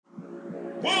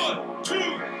1, 2,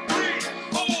 3,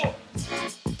 4.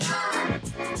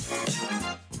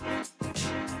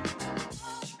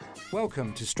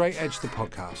 Welcome to Straight Edge the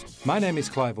podcast. My name is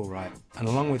Clive Allwright, and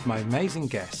along with my amazing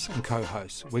guests and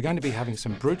co-hosts, we're going to be having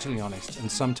some brutally honest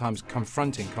and sometimes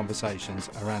confronting conversations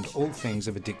around all things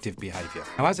of addictive behaviour.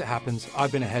 Now, as it happens,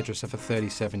 I've been a hairdresser for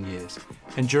 37 years,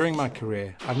 and during my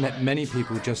career, I've met many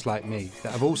people just like me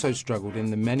that have also struggled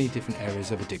in the many different areas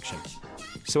of addiction.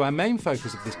 So our main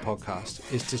focus of this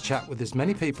podcast is to chat with as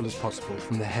many people as possible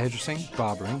from the hairdressing,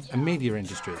 barbering and media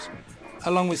industries,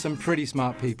 along with some pretty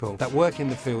smart people that work in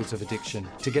the fields of addiction,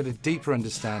 to get a deeper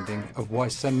understanding of why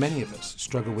so many of us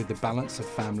struggle with the balance of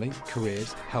family,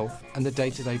 careers, health and the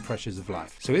day-to-day pressures of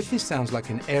life. So if this sounds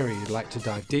like an area you'd like to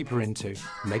dive deeper into,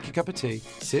 make a cup of tea,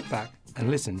 sit back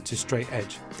and listen to Straight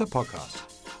Edge, the podcast.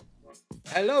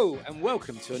 Hello and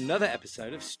welcome to another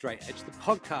episode of Straight Edge, the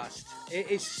podcast. It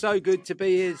is so good to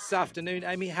be here this afternoon.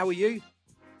 Amy, how are you?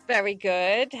 Very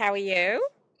good. How are you?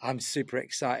 I'm super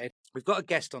excited. We've got a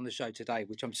guest on the show today,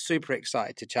 which I'm super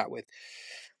excited to chat with,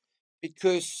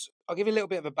 because I'll give you a little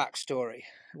bit of a backstory.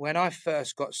 When I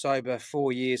first got sober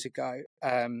 4 years ago,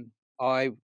 I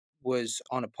was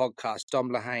on a podcast, Dom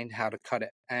Lehane, How to Cut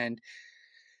It. And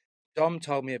Dom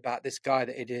told me about this guy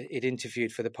that he'd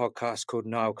interviewed for the podcast called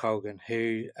Niall Colgan,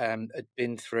 who had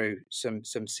been through some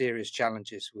serious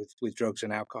challenges with drugs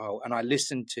and alcohol. And I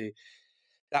listened to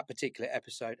that particular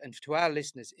episode. And to our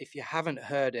listeners, if you haven't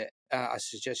heard it, I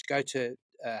suggest go to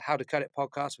How to Cut It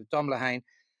podcast with Dom Lehane.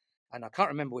 And I can't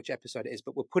remember which episode it is,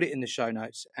 but we'll put it in the show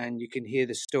notes and you can hear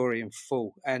the story in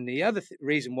full. And the other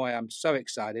reason why I'm so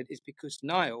excited is because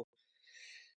Niall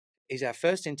is our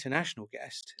first international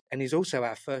guest and he's also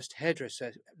our first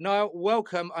hairdresser. Niall,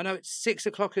 welcome. I know it's 6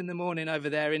 o'clock in the morning over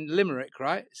there in Limerick,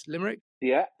 right? It's Limerick?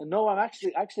 Yeah. No, I'm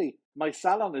actually, my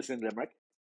salon is in Limerick.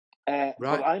 Right.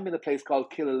 But I'm in a place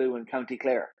called Killaloo in County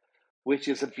Clare, which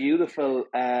is a beautiful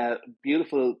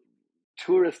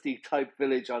touristy type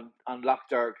village on Lough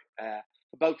Derg,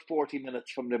 about 40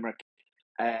 minutes from Limerick.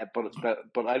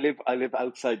 But I live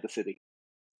outside the city.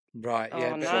 Right. Oh,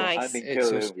 Yeah. nice. I'm in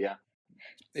Killaloo. Yeah.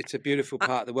 It's a beautiful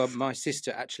part of the world. My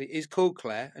sister actually is called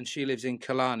Claire, and she lives in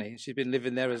Killarney. She's been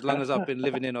living there as long as I've been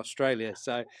living in Australia.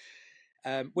 So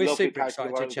we're Lovely super part of the excited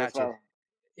to world chat as to you. well.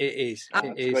 It is.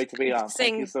 It's great to be on.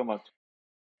 Thank you so much.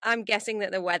 I'm guessing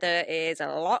that the weather is a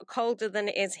lot colder than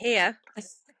it is here.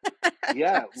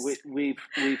 Yeah,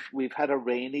 we've had a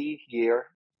rainy year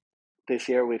this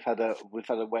year. We've had a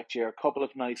wet year. A couple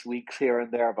of nice weeks here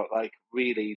and there, but like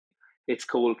really, it's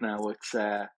cold now. It's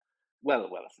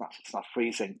well, it's not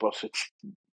freezing, but it's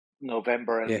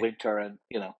November and winter, and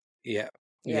you know. Yeah.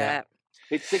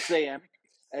 It's 6 a.m.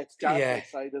 It's dark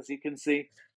outside, as you can see.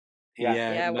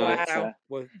 Wow.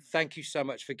 Well, thank you so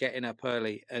much for getting up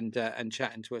early and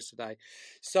chatting to us today.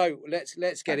 So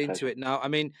let's get into it now. I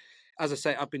mean, as I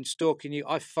say, I've been stalking you.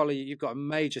 I follow you. You've got a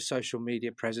major social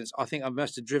media presence. I think I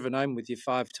must have driven home with you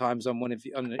 5 times on one of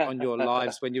on your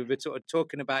lives when you were sort of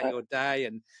talking about your day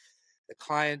and the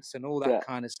clients and all that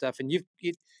kind of stuff. And you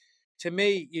to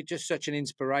me, you're just such an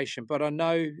inspiration. But I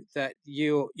know that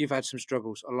you've had some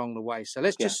struggles along the way. So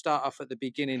let's just start off at the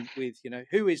beginning with,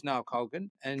 who is Niall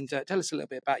Colgan, and tell us a little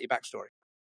bit about your backstory.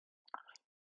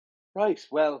 Right.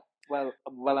 Well,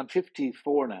 I'm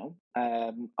 54 now.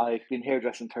 I've been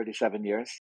hairdressing 37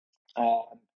 years.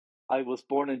 I was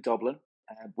born in Dublin.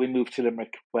 We moved to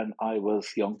Limerick when I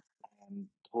was young. The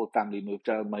whole family moved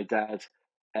down. My dad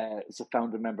is a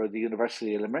founder member of the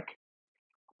University of Limerick.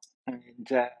 And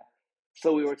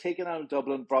so we were taken out of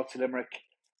Dublin, brought to Limerick,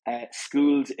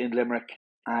 schooled in Limerick,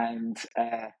 and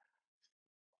had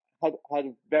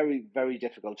a very, very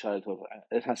difficult childhood.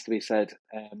 It has to be said.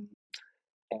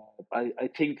 I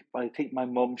think my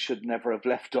mum should never have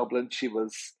left Dublin. She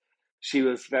was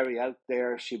very out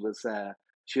there. She was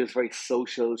very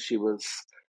social. She was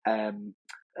a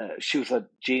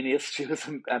genius. She was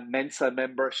a Mensa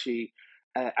member.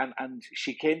 And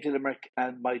she came to Limerick,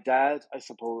 and my dad, I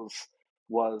suppose,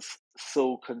 was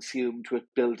so consumed with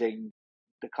building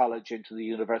the college into the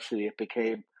university it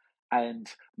became,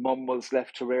 and mum was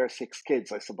left to rear 6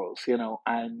 kids, I suppose,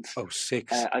 and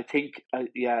 6. I think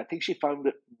she found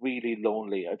it really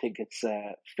lonely. I think it's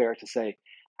fair to say,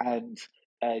 and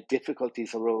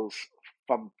difficulties arose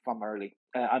from early.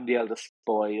 I'm the eldest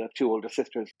boy. I have 2 older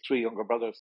sisters, 3 younger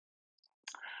brothers,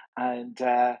 and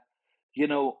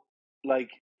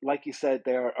like you said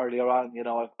there earlier on,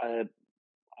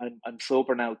 I'm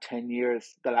sober now 10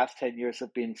 years. The last 10 years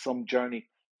have been some journey.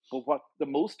 But what the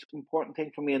most important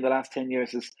thing for me in the last 10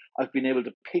 years is I've been able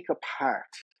to pick apart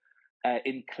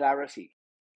in clarity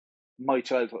my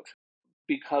childhood,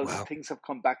 because things have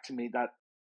come back to me that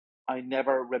I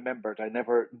never remembered. I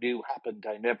never knew happened.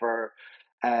 I never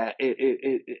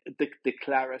the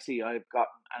clarity I've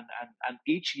gotten, and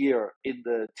each year in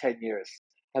the 10 years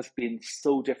has been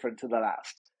so different to the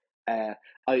last.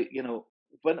 I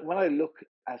when I look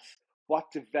at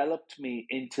what developed me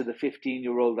into the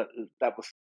 15-year-old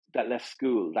that left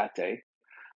school that day,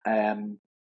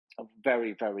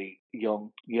 very very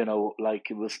young, like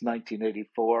it was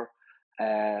 1984,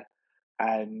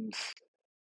 and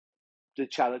the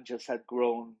challenges had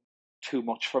grown too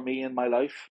much for me in my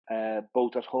life,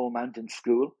 both at home and in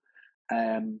school.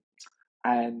 Um,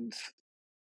 and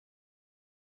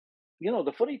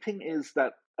the funny thing is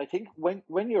that I think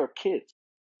when you're a kid,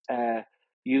 uh,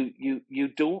 you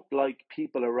don't like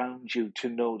people around you to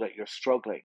know that you're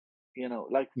struggling.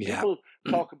 Like Yeah. people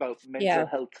talk about mental Yeah.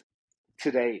 health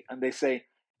today, and they say,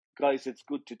 "Guys, it's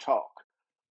good to talk."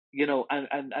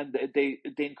 And they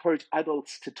encourage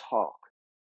adults to talk.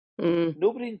 Mm.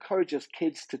 Nobody encourages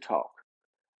kids to talk.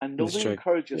 And That's nobody true.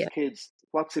 encourages Yeah. kids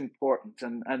what's important,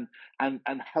 and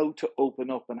how to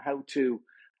open up, and how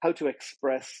to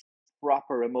express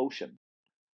proper emotion.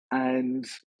 And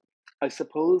I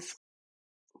suppose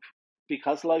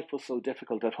because life was so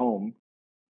difficult at home,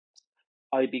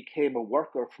 I became a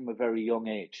worker from a very young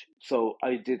age. So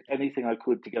I did anything I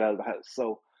could to get out of the house.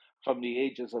 So from the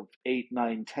ages of 8,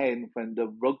 9, 10, when the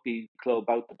rugby club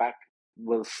out the back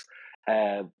was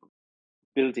uh,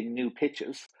 building new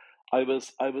pitches, I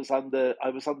was on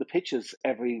the pitches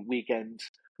every weekend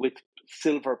with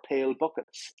silver pail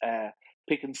buckets,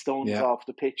 picking stones Yeah. off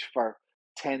the pitch for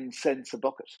 10 cents a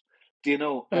bucket. Do you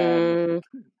know? Mm.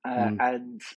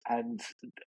 And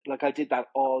like I did that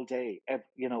all day,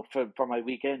 for my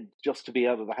weekend, just to be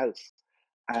out of the house.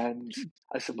 And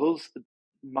I suppose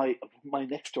my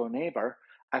next door neighbor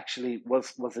actually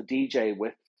was a DJ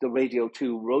with the Radio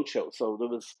 2 Roadshow. So there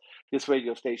was this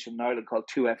radio station in Ireland called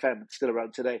 2FM. It's still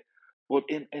around today. But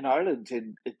in Ireland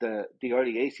in the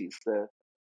early 80s, the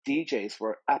DJs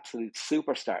were absolute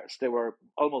superstars. They were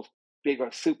almost bigger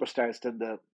superstars than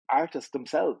the artists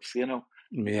themselves. Yeah. And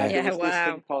there Yeah. was this Wow.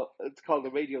 thing called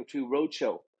the Radio 2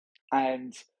 Roadshow.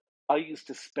 And I used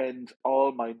to spend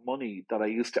all my money that I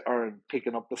used to earn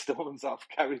picking up the stones off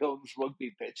Carrie Holmes'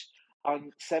 rugby pitch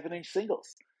on 7-inch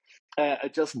singles. I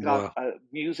just got Wow.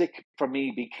 music for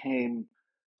me became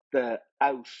the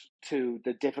out to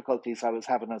the difficulties I was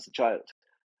having as a child.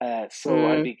 So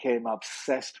I Mm. became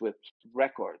obsessed with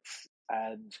records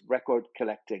and record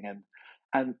collecting,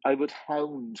 and I would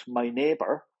hound my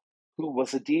neighbor, who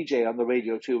was a DJ on the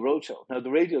Radio 2 Roadshow. Now,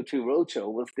 the Radio 2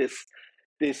 Roadshow was this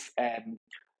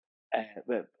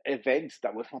event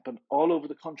that would happen all over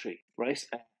the country, right?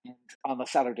 And on a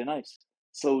Saturday night.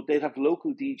 So they'd have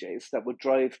local DJs that would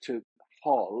drive to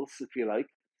halls, if you like,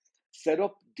 set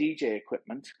up DJ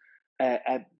equipment.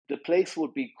 And the place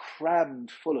would be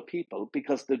crammed full of people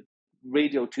because the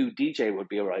Radio 2 DJ would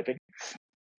be arriving.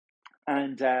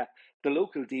 And the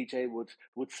local DJ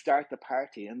would start the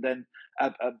party, and then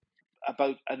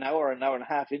about an hour and a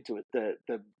half into it,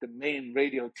 the main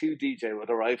Radio 2 DJ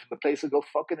would arrive, and the place would go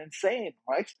fucking insane,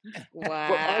 right? But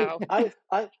Wow. I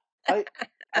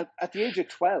at the age of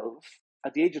 12,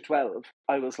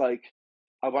 I was like,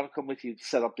 I want to come with you to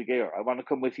set up the gear. I want to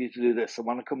come with you to do this. I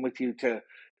want to come with you to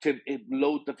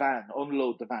load the van,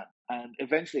 unload the van. And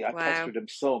eventually I Wow. pestered him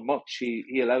so much,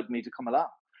 he allowed me to come along.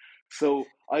 So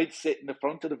I'd sit in the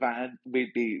front of the van.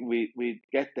 We'd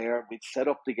get there. We'd set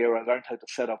up the gear. I learned how to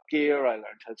set up gear. I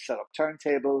learned how to set up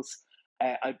turntables.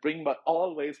 I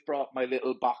always brought my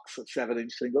little box of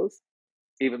 7-inch singles,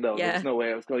 even though there was Yeah. no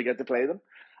way I was going to get to play them.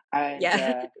 And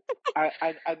Yeah.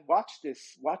 I watch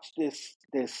this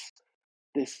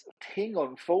thing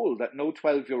unfold that no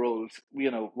 12-year-old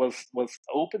was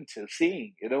open to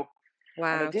seeing. And I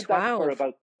Wow. did that for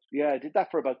 12.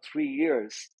 about 3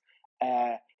 years.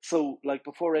 So like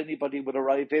before anybody would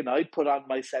arrive in, I'd put on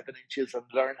my 7 inches and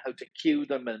learn how to cue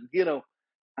them, and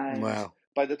Wow.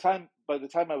 by the time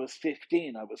I was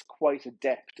 15, I was quite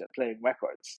adept at playing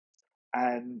records.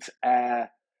 And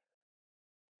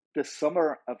the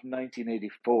summer of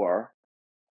 1984,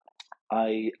 or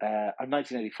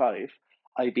 1985,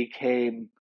 I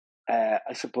became,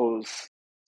 I suppose,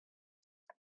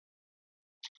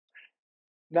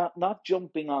 not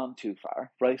jumping on too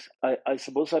far, right? I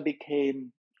suppose I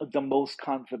became the most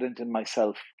confident in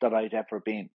myself that I'd ever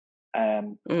been.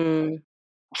 Um, Mm.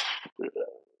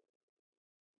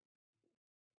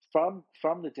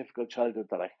 from the difficult childhood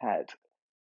that I had,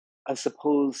 I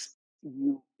suppose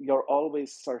you're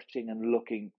always searching and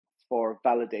looking for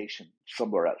validation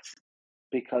somewhere else,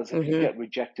 because if you Mm-hmm. get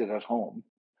rejected at home,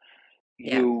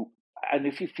 Yeah. and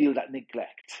if you feel that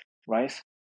neglect, right?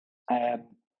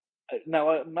 Um, now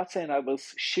I'm not saying I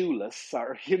was shoeless,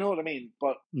 or you know what I mean,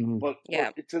 but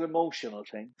Yeah. it's an emotional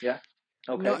thing. Yeah.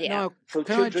 Okay. No, Yeah. no. So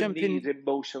Can I children jump in? need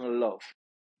emotional love.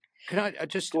 Can I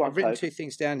just? Go on, I've written Clive. 2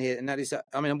 things down here, and that is that.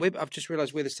 I mean, I've just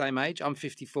realised we're the same age. I'm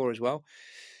 54 as well.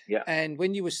 Yeah. And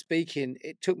when you were speaking,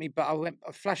 it took me, but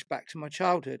I flashed back to my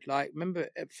childhood. Like, remember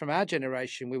from our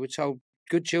generation, we were told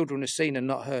good children are seen and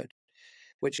not heard,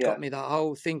 which got Yeah. me the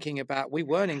whole thinking about we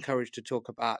weren't encouraged to talk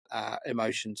about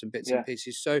emotions and bits and Yeah.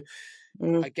 pieces. So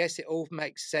Mm. I guess it all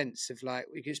makes sense of like,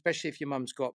 especially if your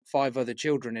mum's got 5 other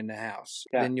children in the house,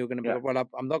 Yeah. then you're going to be Yeah. like, well,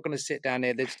 I'm not going to sit down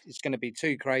there. It's going to be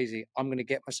too crazy. I'm going to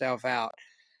get myself out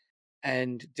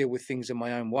and deal with things in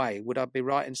my own way. Would I be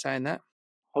right in saying that?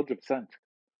 100%.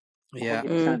 Yeah.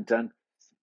 100%.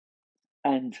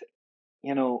 And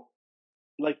you know,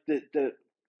 like the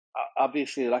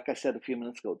obviously, like I said a few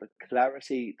minutes ago, the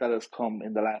clarity that has come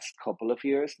in the last couple of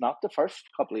years, not the first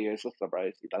couple of years of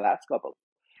sobriety, the last couple.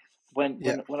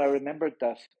 Yeah. When I remembered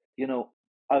that, you know,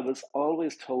 I was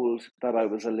always told that I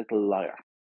was a little liar,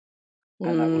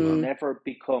 and I would Mm. never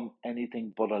become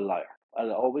anything but a liar.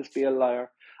 I'll always be a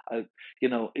liar.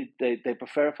 They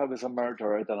prefer if I was a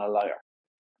murderer than a liar,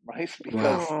 right? Wow.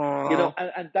 Because you know,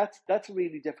 and that's a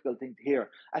really difficult thing to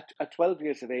hear. At 12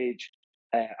 years of age,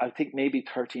 I think maybe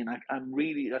 13. I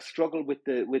struggle with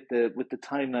the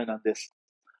timeline on this.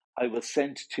 I was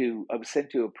sent to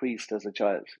a priest as a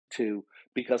child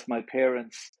because my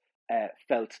parents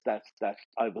felt that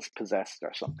I was possessed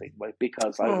or something, right?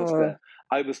 Because I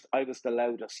was the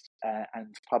loudest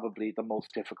and probably the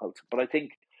most difficult. But I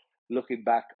think looking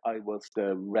back, I was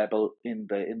the rebel in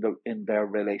their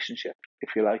relationship,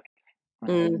 if you like,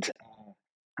 and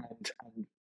and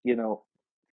you know,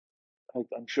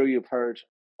 I'm sure you've heard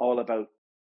all about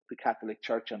the Catholic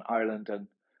Church in Ireland, and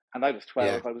I was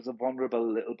Yeah. 12. I was a vulnerable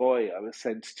little boy. I was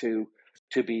sent to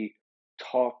be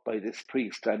taught by this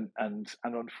priest, and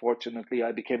unfortunately,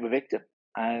 I became a victim.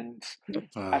 And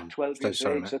at 12 So years of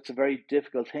sorry, age, mate. that's a very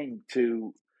difficult thing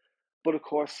to. But of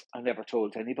course, I never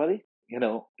told anybody.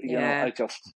 Yeah. I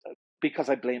just because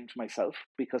I blamed myself,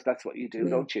 because that's what you do,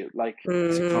 don't you? Like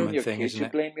It's a Mm. when common you're thing, kids, isn't you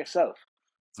it? blame yourself.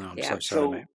 Oh, I'm Yeah. so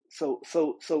sorry, mate.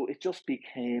 So it just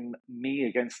became me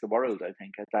against the world, I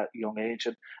think, at that young age.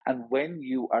 And when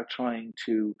you are trying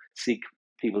to seek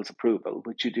people's approval,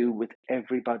 which you do with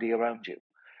everybody around you,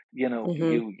 you know,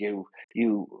 Mhm.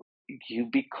 you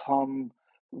become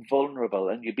vulnerable,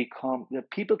 and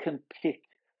people can pick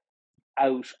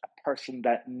out a person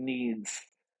that needs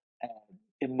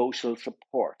emotional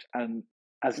support. And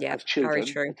Yeah. as Very children, I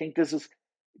true. think this is,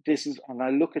 and I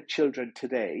look at children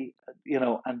today,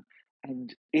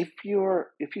 and if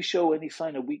you show any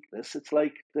sign of weakness, it's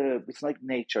like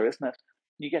nature, isn't it?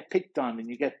 You get picked on and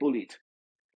you get bullied.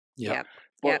 Yeah. Yep.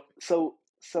 But Yep.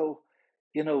 so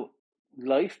you know,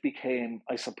 life became,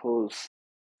 I suppose,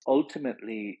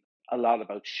 ultimately a lot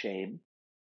about shame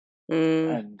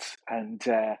Mm. and and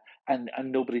uh, and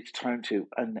nobody to turn to,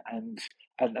 and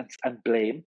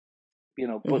blame.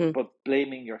 Mhm. But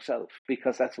blaming yourself,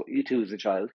 because that's what you do as a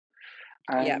child.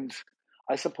 Yep. And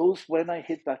I suppose when I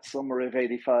hit that summer of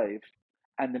 '85,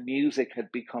 and the music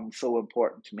had become so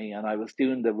important to me, and I was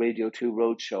doing the Radio 2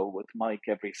 Roadshow with Mike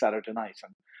every Saturday night,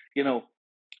 and you know,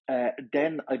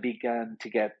 then I began to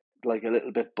get like a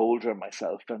little bit bolder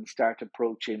myself and start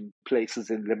approaching places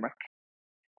in Limerick,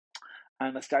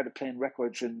 and I started playing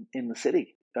records in the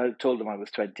city. I told them I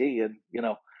was 20,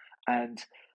 and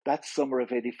that summer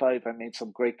of '85, I made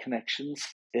some great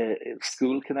connections,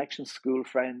 school connections, school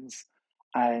friends,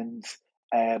 and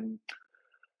um,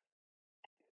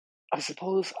 I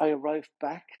suppose I arrived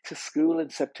back to school in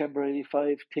September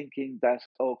 '85, thinking that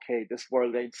okay, this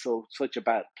world ain't such a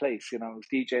bad place. I was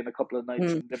DJing a couple of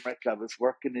nights Mm. in Limerick. I was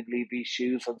working in Levy's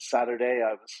Shoes on Saturday.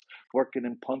 I was working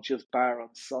in Punch's Bar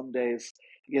on Sundays.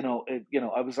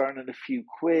 I was earning a few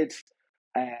quid.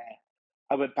 Uh,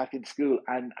 I went back in school,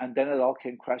 and then it all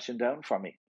came crashing down for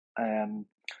me.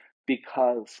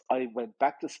 Because I went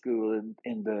back to school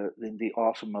in the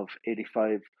autumn of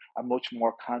 '85, a much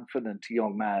more confident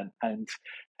young man, and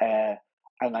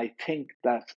I think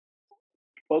that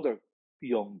other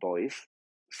young boys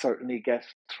certainly get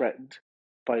threatened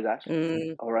by that.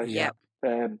 Mm. All right, Yeah.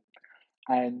 Yep.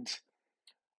 and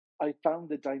I found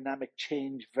the dynamic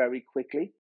change very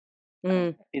quickly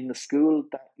Mm. in the school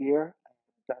that year,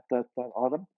 that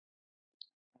autumn.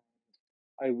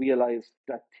 I realized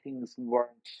that things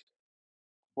weren't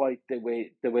quite the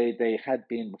way they had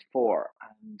been before,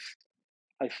 and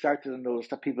I started to notice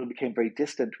that people became very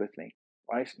distant with me.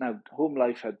 Right now, home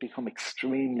life had become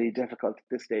extremely difficult at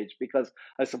this stage, because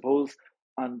I suppose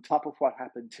on top of what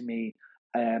happened to me,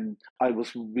 I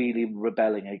was really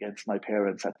rebelling against my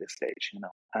parents at this stage,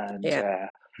 and Yeah.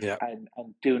 and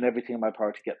doing everything in my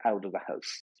power to get out of the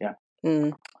house. Yeah,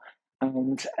 Mm.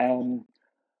 and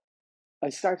I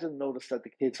started to notice that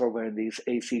the kids were wearing these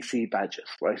ACC badges,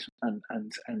 right? And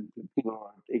people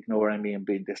were ignoring me and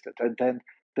being distant. And then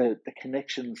the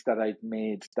connections that I'd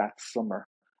made that summer,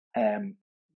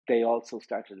 they also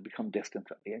started to become distant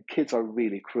from me. And kids are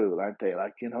really cruel, aren't they?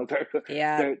 Like,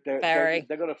 Yeah, very.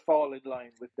 they're going to fall in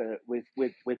line with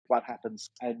what happens.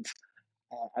 And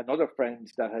another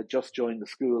friend that had just joined the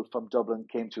school from Dublin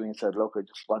came to me and said, "Look, I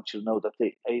just want you to know that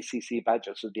the ACC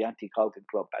badges are the anti-Colgan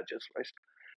Club badges, right?"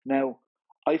 Now,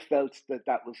 I felt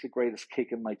that was the greatest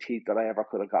kick in my teeth that I ever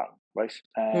could have gotten, right?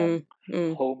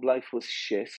 Home life was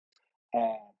shit.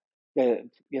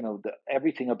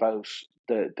 Everything about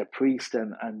the priest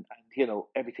and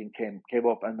everything came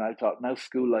up, and I thought, now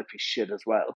school life is shit as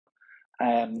well.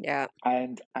 Yeah.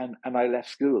 And I left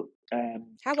school.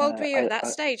 How old were you at that I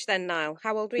stage then, Niall?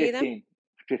 How old were you then?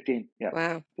 15, yeah.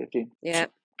 Wow. 15. Yeah.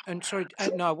 And sorry,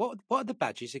 no, what are the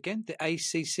badges again? The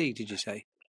ACC, did you say?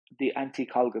 The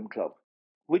anti-Colgan Club,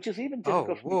 which is even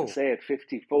difficult for me to whoa. say at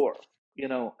 54.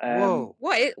 Whoa.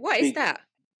 What is that?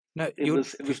 No, it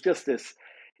was just this.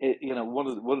 One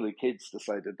of the kids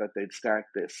decided that they'd start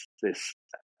this. It's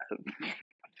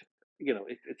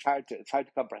hard to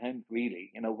comprehend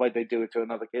really. Why they do it to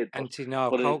another kid,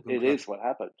 Anti-Niall but Colgan it Club. is what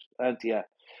happened. And yeah,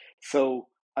 so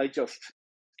I just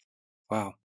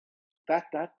Wow.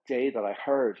 that day that I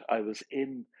heard, I was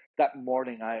in that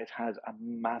morning. I had a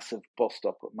massive bust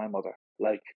up with my mother,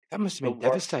 like That must have been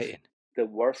devastating. The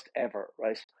worst ever,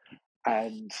 right?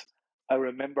 And I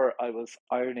remember I was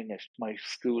ironing my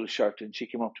school shirt, and she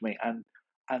came up to me and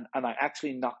I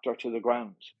actually knocked her to the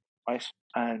ground, right?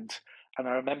 And I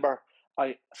remember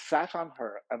I sat on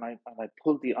her and I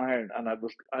pulled the iron, and I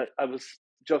was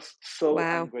just so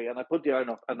Wow. angry, and I put the iron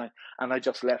up, and I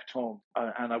just left home,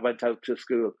 and I went out to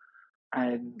school.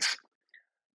 And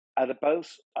I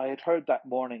had heard that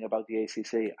morning about the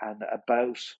ACC, and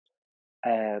about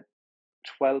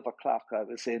 12 o'clock, I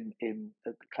was in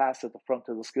the class at the front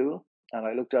of the school, and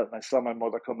I looked out and I saw my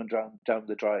mother coming down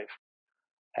the drive,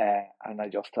 and I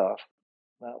just thought,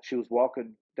 well, she was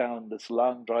walking down this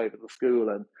long drive at the school,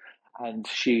 and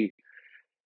she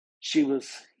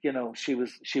was,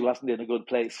 she wasn't in a good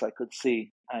place, I could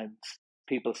see, and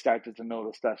people started to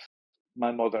notice that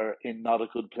my mother, in not a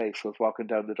good place, was walking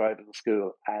down the drive of the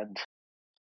school. And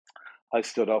I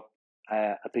stood up,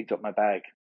 I picked up my bag,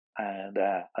 and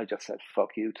I just said,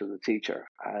 "Fuck you" to the teacher,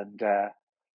 and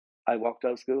I walked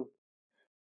out of school.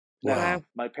 Wow. Now,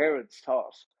 my parents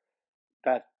thought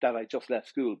that I just left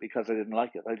school because I didn't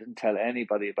like it. I didn't tell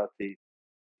anybody about the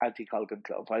anti-Colgan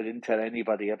Club. I didn't tell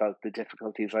anybody about the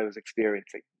difficulties I was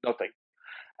experiencing. Nothing.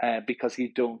 Because you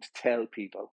don't tell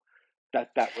people that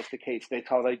was the case. They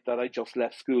thought that I just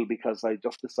left school because I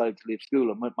just decided to leave school.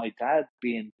 And with my dad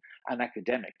being an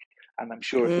academic, and I'm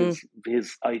sure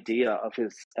his idea of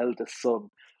his eldest son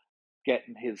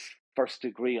getting his first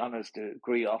degree, honours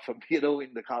degree off him,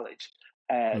 in the college,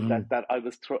 that I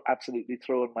was absolutely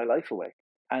throwing my life away.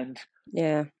 And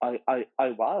yeah, I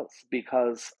was,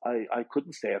 because I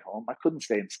couldn't stay at home. I couldn't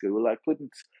stay in school. I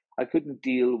couldn't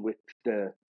deal with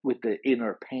the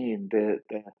inner pain.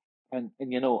 And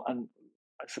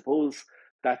I suppose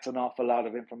that's an awful lot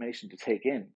of information to take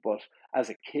in. But as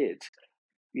a kid,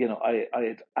 I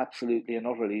had absolutely and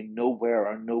utterly nowhere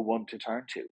or no one to turn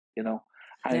to.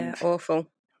 And awful.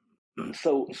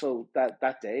 so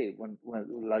that day when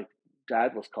like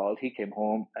Dad was called, he came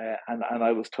home, and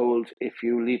I was told, if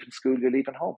you're leaving school, you're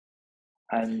leaving home.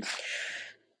 And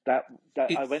that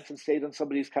I went and stayed on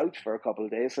somebody's couch for a couple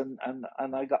of days, and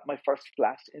I got my first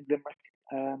flat in Limerick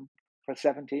for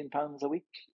 £17 a week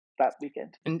that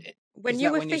weekend. And when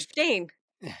you were 15?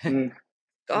 Gosh. Is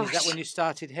that when you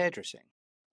started hairdressing?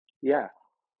 Yeah.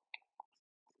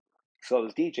 So I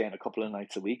was DJing a couple of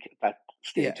nights a week at that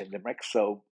stage in Limerick.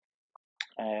 So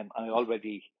I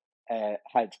already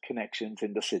had connections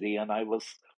in the city, and I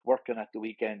was working at the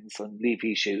weekends on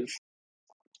Levy shoes,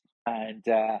 and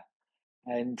I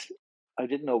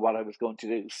didn't know what I was going to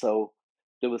do. So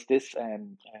there was this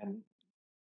info,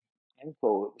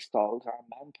 it was called, our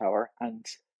Manpower, and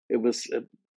it was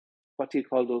what do you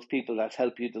call those people that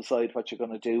help you decide what you're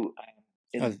going to do?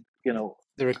 There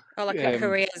are like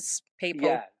careers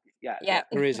people. Yeah.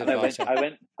 Careers and advisor. I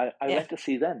went to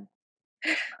see them,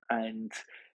 and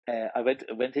I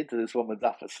went into this woman's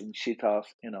office, and she thought,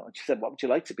 and she said, "What would you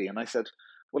like to be?" And I said,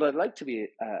 "Well, I'd like to be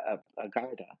a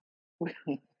Garda,"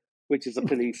 which is a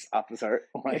police officer,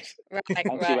 right?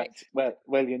 And she went,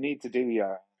 well, you need to do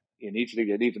your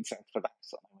leaving cert for that.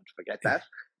 So I went, forget that.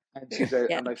 And she said,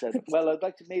 Yeah. and I said, well, I'd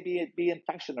like to maybe be in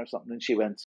fashion or something. And she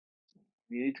went,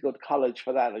 you need to go to college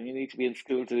for that, and you need to be in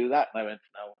school to do that. And I went,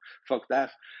 no, fuck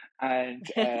that. And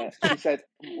she said,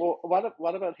 well,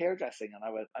 what about hairdressing? And I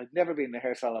went, I'd never been in a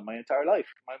hair salon my entire life.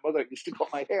 My mother used to cut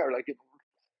my hair, like,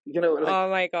 like, Oh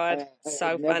my God. I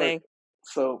So never. funny.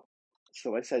 So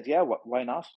I said, yeah, why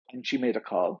not? And she made a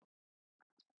call,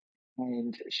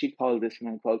 and she called this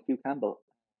man called Hugh Campbell.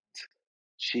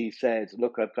 She said,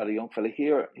 look, I've got a young fella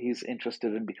here. He's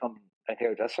interested in becoming a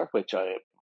hairdresser, which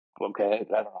okay,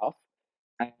 let her off.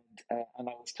 And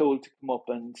I was told to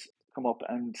come up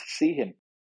and see him.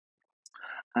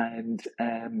 And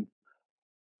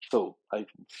so I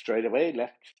straight away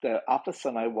left the office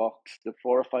and I walked the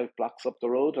 4 or 5 blocks up the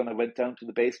road and I went down to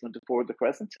the basement before the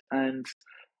Crescent. And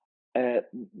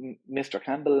Mr.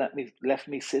 Campbell left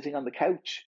me sitting on the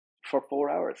couch for 4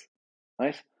 hours,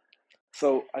 right?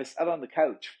 So I sat on the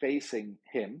couch facing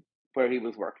him where he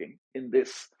was working in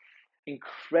this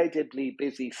incredibly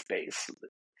busy space.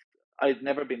 I'd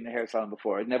never been in a hair salon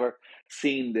before. I'd never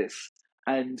seen this.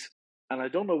 And I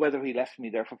don't know whether he left me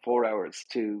there for 4 hours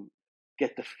to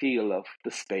get the feel of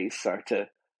the space or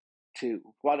to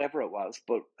whatever it was.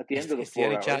 But at the end of the It's the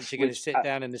only 4 hours, chance you're going to sit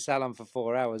down in the salon for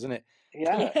 4 hours, isn't it?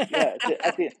 yeah.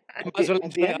 Might as well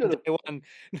At the enjoy end it of on the day one.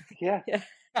 yeah,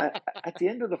 at the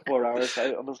end of the 4 hours,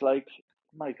 I was like,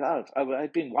 my God,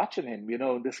 I'd been watching him.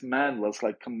 This man was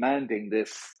like commanding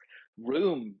this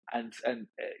room, and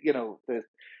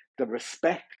the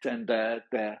respect and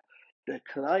the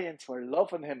clients were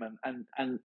loving him,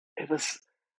 and it was,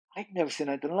 I'd never seen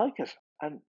anything like it.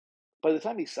 And by the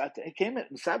time he came in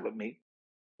and sat with me,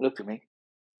 looked at me,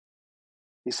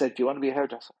 he said, "Do you want to be a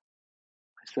hairdresser?"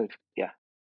 I said, "Yeah."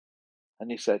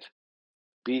 And he said,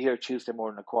 "Be here Tuesday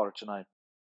morning at 8:45.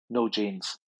 No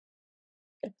jeans."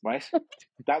 Right?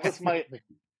 That was my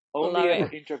only Love ever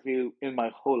it. interview in my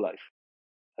whole life.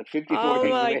 At 54 Oh years of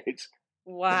my, age,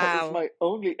 that was wow. my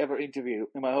only ever interview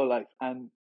in my whole life. And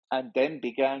then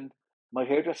began my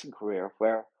hairdressing career,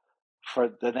 where for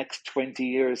the next 20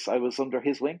 years I was under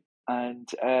his wing. And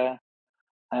I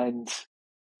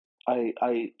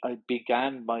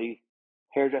began my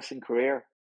hairdressing career.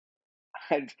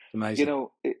 And, Amazing.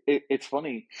 it's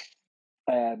funny.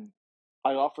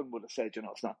 I often would have said,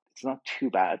 it's not too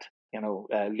bad,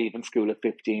 leaving school at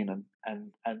 15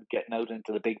 and getting out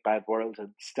into the big bad world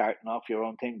and starting off your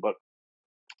own thing. But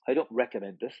I don't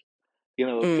recommend it.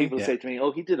 People Yeah. say to me,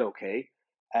 "Oh, he did okay."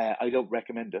 I don't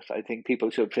recommend it. I think people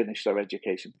should finish their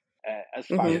education as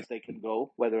far Mm-hmm. as they can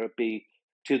go, whether it be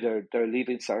to their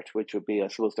leaving cert, which would be, I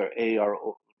suppose, their A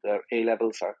or their A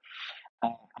levels, or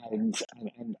and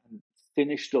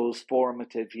finish those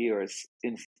formative years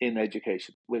in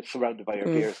education, with surrounded by your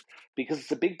peers, because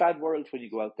it's a big bad world when you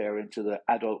go out there into the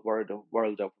adult world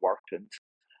of work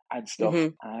and stuff.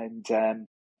 Mm-hmm.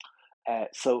 And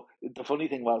so the funny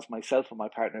thing was, myself and my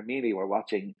partner Mealy were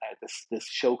watching this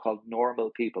show called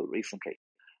Normal People recently.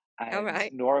 All And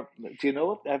right. do you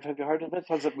know it? Have you heard of it?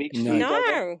 Has it reached No. you,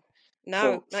 Diana? No,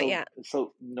 no, not yet.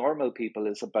 So Normal People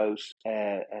is about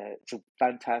it's a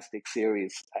fantastic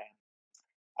series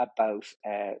about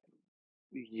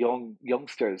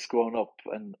youngsters growing up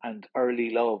and early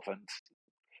love, and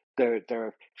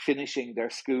they're finishing their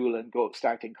school and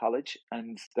starting college,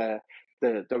 and the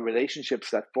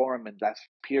relationships that form in that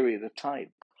period of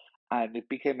time. And it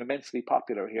became immensely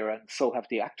popular here, and so have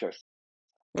the actors.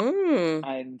 Mm.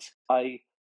 And I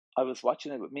was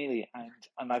watching it with Mealy,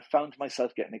 and I found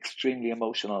myself getting extremely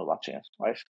emotional watching it,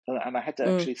 right? And I had to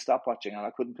Mm. actually stop watching, and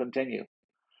I couldn't continue, All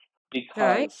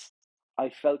right. because I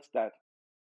felt that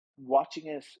watching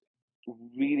it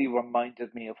really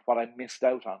reminded me of what I missed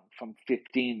out on from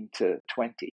 15 to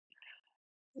 20.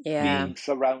 Yeah. Being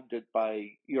surrounded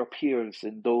by your peers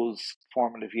in those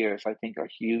formative years, I think, are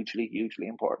hugely, hugely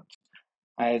important.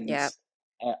 And Yeah.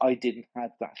 I didn't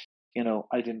have that.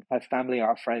 I didn't have family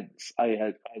or friends.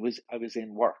 I was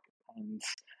in work, and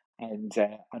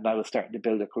I was starting to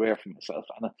build a career for myself,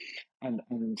 and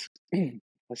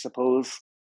I suppose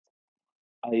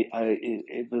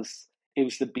it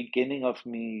was the beginning of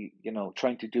me,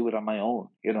 trying to do it on my own,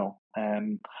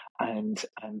 and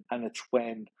it's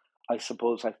when I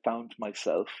suppose I found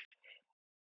myself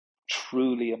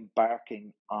truly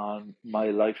embarking on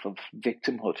my life of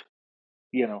victimhood,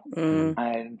 Mm.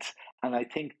 and I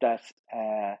think that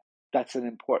that's an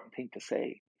important thing to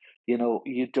say.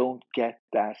 You don't get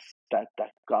that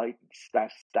guidance,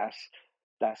 that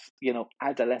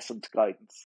adolescent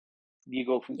guidance. You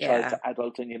go from child Yeah. to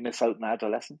adult and you miss out on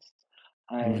adolescence,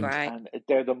 and Right.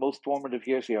 they're the most formative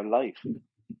years of your life.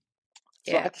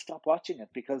 So I Yeah. had to stop watching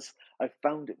it because I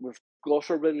found it was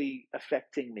gutturally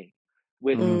affecting me,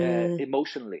 with Mm.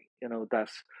 emotionally,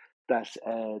 that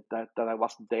I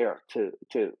wasn't there to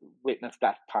witness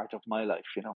that part of my life.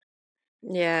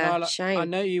 Yeah, Niall, I shame.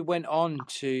 know you went on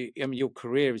to. I mean, your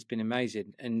career has been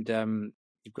amazing, and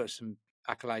you've got some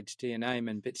accolades to your name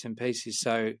and bits and pieces.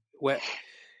 So, where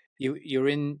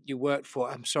you worked for?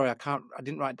 I'm sorry, I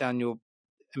didn't write down your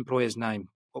employer's name.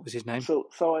 What was his name? So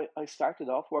I started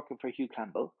off working for Hugh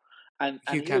Campbell, and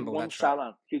Hugh he had Campbell. one That's right.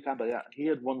 salon. Hugh Campbell, yeah, he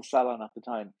had one salon at the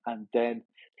time, and then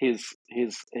his he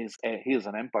is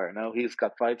an empire now. He's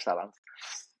got 5 salons,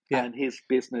 Yeah. and his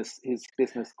business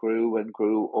grew and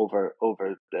grew over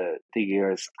the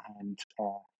years, and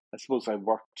I suppose I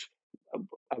worked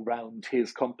around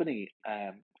his company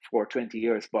for 20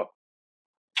 years, but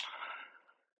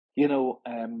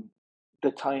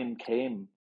the time came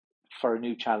for a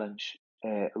new challenge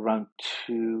around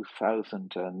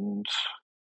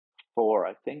 2004,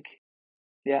 I think.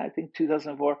 Yeah, I think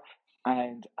 2004,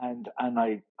 and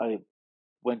I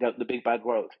went out in the big bad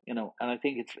world, and I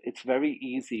think it's very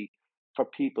easy for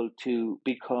people to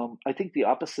become. I think the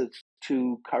opposite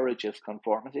to courage is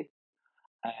conformity,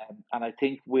 and I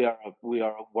think we are a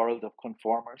world of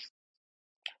conformers.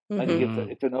 I think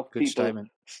Mm-hmm. if enough Good people statement.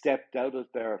 stepped out of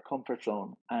their comfort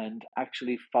zone and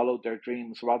actually followed their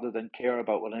dreams rather than care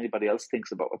about what anybody else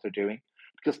thinks about what they're doing,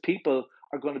 because people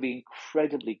are going to be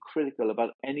incredibly critical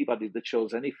about anybody that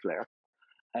shows any flair,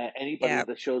 anybody Yeah.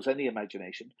 that shows any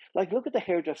imagination. Like, look at the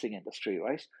hairdressing industry,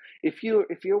 right? If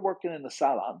you're working in a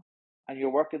salon and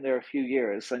you're working there a few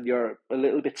years and you're a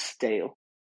little bit stale,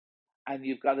 and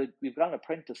you've got an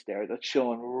apprentice there that's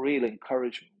showing real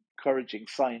encouraging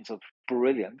signs of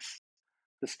brilliance,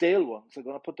 the stale ones are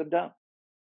going to put them down.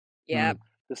 Yeah.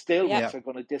 The stale Yeah. ones are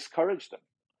going to discourage them.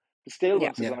 The stale Yeah.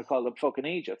 ones are going to call them fucking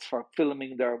idiots for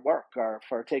filming their work or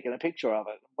for taking a picture of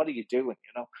it. What are you doing?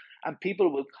 And people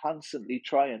will constantly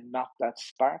try and knock that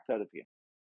spark out of you.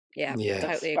 Yeah. Yeah.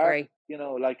 That Totally spark, agree.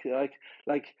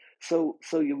 like. So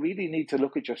you really need to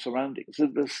look at your surroundings.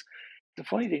 The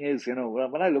funny thing is,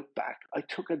 when I look back, I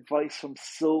took advice from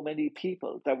so many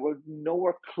people that were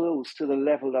nowhere close to the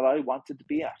level that I wanted to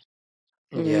be at.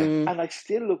 Yeah. Mm. And I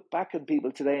still look back on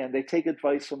people today and they take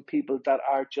advice from people that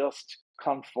are just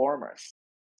conformers.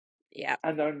 Yeah.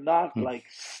 And they're not like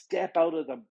step out of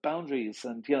the boundaries,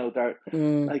 and they're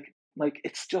Mm. like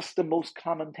it's just the most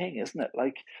common thing, isn't it?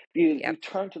 Like you Yep.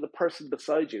 turn to the person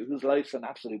beside you whose life's an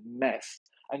absolute mess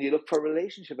and you look for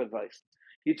relationship advice.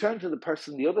 You turn to the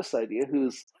person the other side of you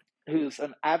who's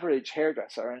an average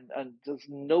hairdresser and there's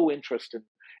no interest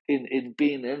in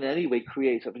being in any way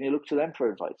creative, and you look to them for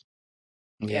advice.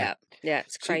 Yeah. Yeah.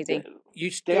 It's So crazy. you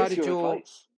There's started your your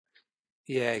advice.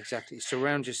 Yeah, exactly.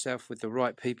 Surround yourself with the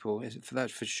right people. For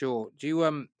that's for sure. Do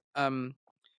you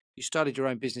you started your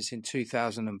own business in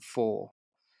 2004?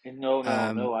 No.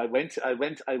 I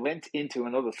went into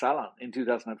another salon in Oh,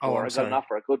 2004. I'm I got an sorry.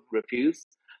 offer I couldn't refuse,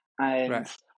 and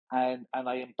Right. and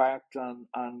I embarked on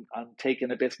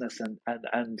taking a business and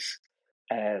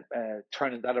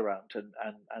turning that around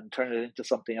and turning it into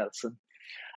something else.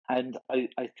 And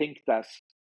I think that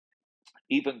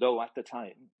even though at the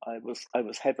time I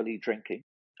was heavily drinking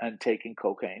and taking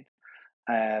cocaine,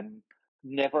 um,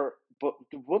 never. But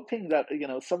the one thing that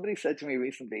somebody said to me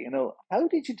recently, how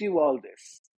did you do all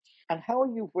this, and how are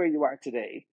you where you are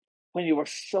today, when you were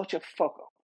such a fuck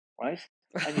up, right?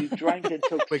 And you drank and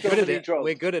took We're so good at many it. We're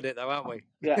drugs. good at it, though, aren't we?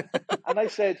 Yeah, and I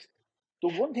said the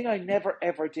one thing I never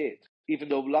ever did, even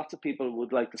though lots of people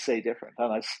would like to say different,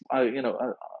 and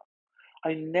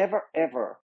I never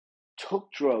ever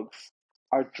took drugs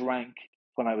or drank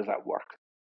when I was at work.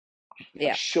 I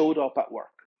Yeah. showed up at work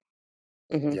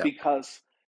Mm-hmm. Yeah. because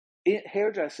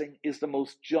hairdressing is the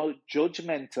most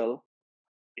judgmental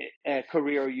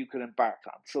career you could embark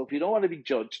on. So if you don't want to be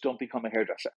judged, don't become a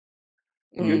hairdresser.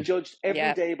 You're Mm. judged every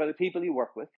Yeah. day by the people you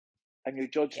work with, and you're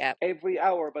judged Yeah. every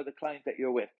hour by the client that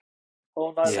you're with.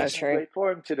 Oh, Niall Yeah. So wasn't in true. great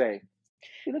form today.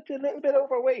 He looked a little bit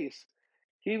overweight.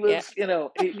 He Yeah. was,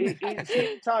 he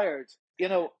seemed tired.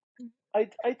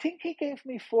 I think he gave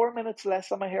me 4 minutes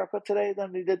less on my haircut today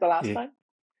than he did the last Yeah. time.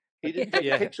 He didn't take a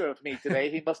Yeah. picture of me today.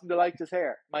 He mustn't have liked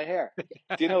my hair.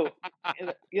 Do you know?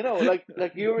 Like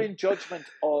you're in judgment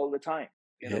all the time.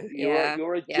 Yeah. Yeah.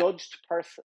 You're a Yeah. judged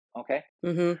person. Okay.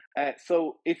 Mm-hmm.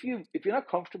 So if you're not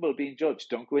comfortable being judged,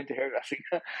 don't go into hairdressing.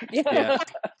 Yeah.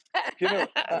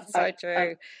 So And,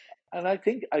 true. and I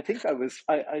think I was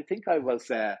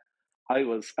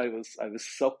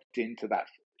sucked into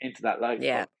that life.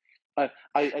 Yeah. But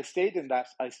I stayed in that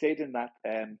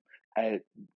uh,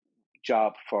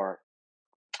 job for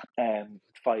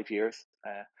 5 years.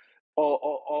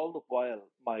 All the while,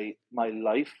 my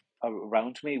life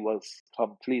around me was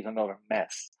complete another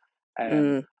mess.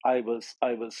 I was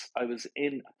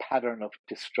in a pattern of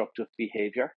destructive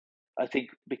behavior. I think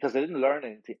because I didn't learn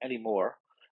anything anymore.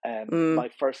 My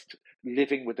first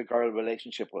living with a girl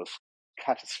relationship was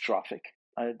catastrophic.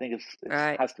 I think it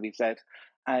Right. has to be said,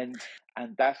 and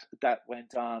that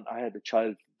went on. I had a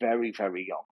child very, very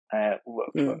young,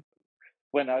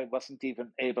 when I wasn't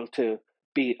even able to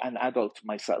be an adult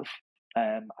myself.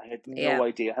 I had no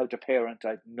idea how to parent.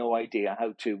 I had no idea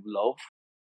how to love,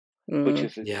 which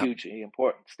is a hugely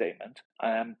important statement.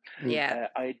 I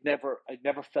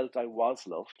never felt I was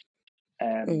loved,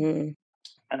 and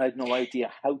I had no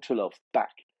idea how to love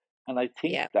back. And I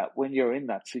think that when you're in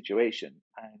that situation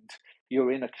and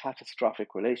you're in a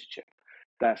catastrophic relationship,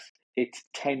 that it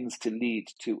tends to lead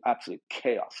to absolute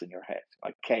chaos in your head,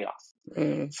 like chaos.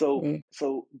 So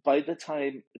by the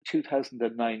time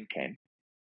 2009 came,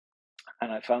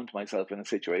 and I found myself in a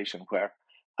situation where,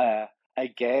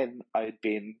 again, I'd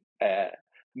been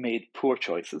made poor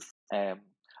choices. I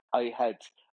had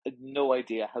no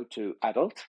idea how to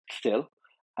adult still,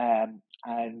 and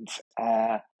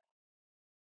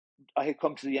I had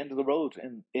come to the end of the road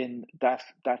in that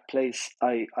place.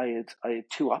 I had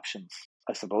two options,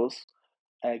 I suppose: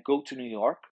 go to New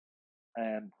York,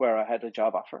 where I had a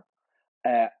job offer,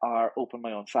 or open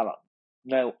my own salon.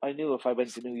 Now, I knew if I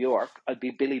went to New York, I'd be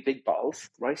Billy Big Balls,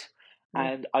 right?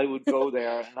 And I would go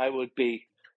there, and I would be,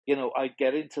 I'd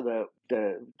get into the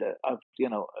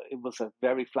it was a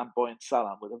very flamboyant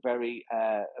salon with a very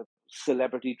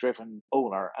celebrity-driven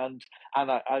owner, and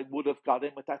I would have got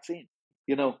in with that scene,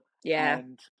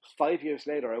 And 5 years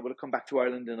later, I would have come back to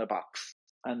Ireland in a box,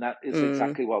 and that is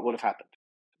exactly what would have happened.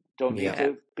 Don't need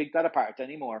to pick that apart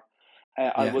anymore.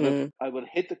 I would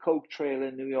have hit the Coke trail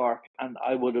in New York, and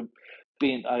I would have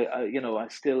been, I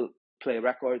still play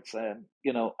records, and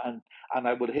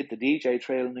I would have hit the DJ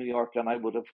trail in New York, and I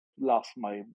would have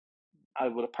I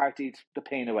would have partied the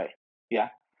pain away. Yeah.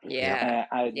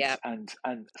 And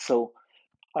so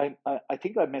I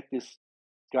think I met this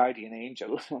guardian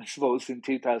angel, I suppose, in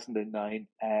 2009,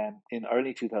 in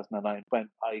early 2009, when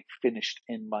I finished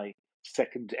in my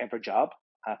second ever job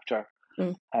after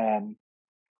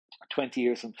 20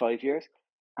 years and 5 years.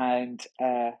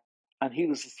 And he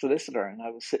was a solicitor, and I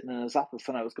was sitting in his office,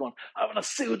 and I was going, I want to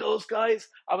sue those guys.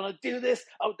 I want to do this.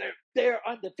 Oh,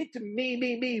 I'm the victim.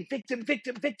 Me, victim.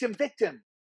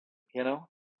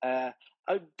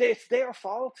 It's their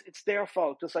fault. It's their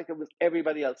fault, just like it was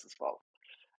everybody else's fault.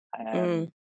 I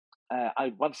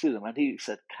want to sue them. And he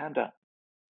said, calm down.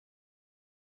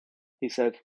 He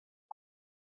said,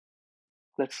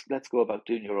 let's go about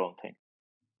doing your own thing.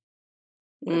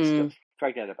 Let's just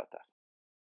forget about that.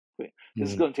 This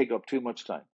is going to take up too much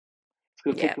time. It's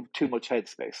going to take up too much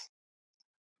headspace.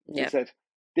 He said,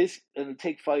 it'll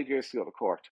take 5 years to go to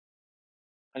court.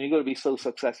 And you're going to be so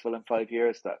successful in 5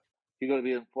 years that you're going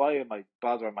to be, why am I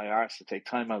bothering my arse to take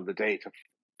time out of the day to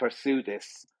pursue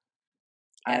this?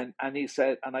 And he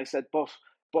said, and I said, but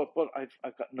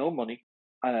I've got no money.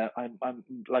 I'm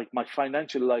like, my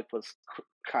financial life was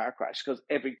car crash, because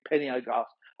every penny I got,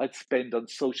 I'd spend on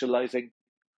socializing,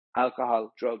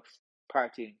 alcohol, drugs,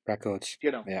 partying, records.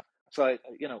 So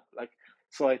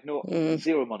so I had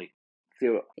zero money,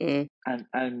 zero. And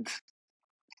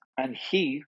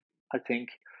he, I think,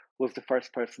 was the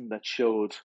first person that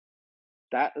showed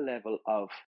that level of,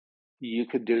 you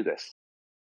can do this.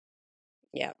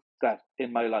 That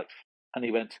in my life. And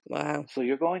he went, wow. So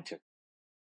you're going to.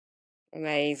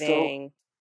 Amazing.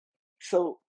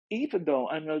 So even though,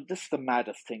 I know this is the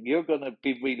maddest thing, you're going to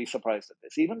be really surprised at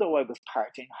this. Even though I was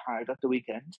partying hard at the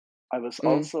weekend, I was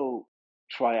also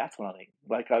triathloning.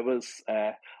 Like I was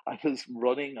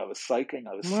running, I was cycling,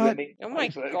 I was swimming. Oh my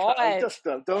God! How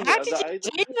did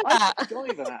you do that? Don't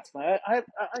even ask me. I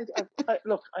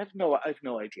look. I have no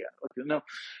idea. No,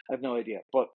 I have no idea.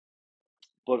 But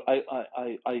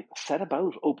I set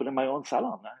about opening my own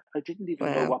salon. I didn't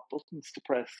even know what buttons to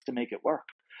press to make it work.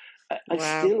 I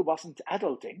still wasn't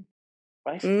adulting,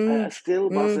 right? I still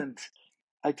wasn't.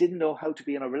 I didn't know how to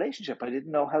be in a relationship. I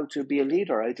didn't know how to be a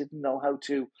leader. I didn't know how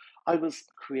to. I was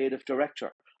creative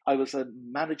director. I was a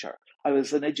manager. I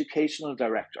was an educational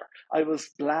director. I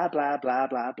was blah, blah, blah,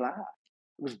 blah, blah.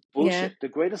 It was bullshit. The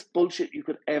greatest bullshit you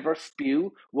could ever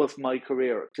spew was my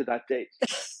career to that date.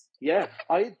 Yeah,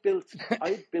 I built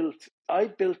a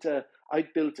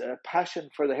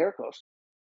passion for the haircut,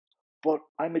 but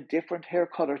I'm a different hair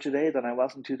cutter today than I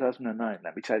was in 2009.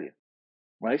 Let me tell you,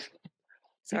 right?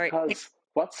 Because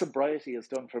what sobriety has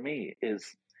done for me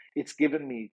is it's given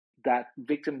me that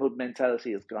victimhood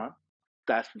mentality is gone,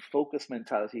 that focus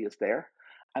mentality is there,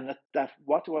 and that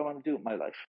what do I want to do with my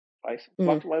life? right?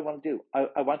 What Mm. do I want to do?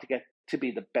 I want to get to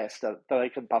be the best that I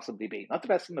can possibly be. Not the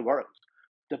best in the world,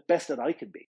 the best that I can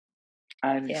be.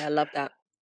 And Yeah, I love that.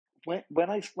 when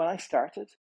I started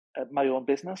my own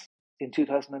business in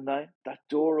 2009, that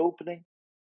door opening,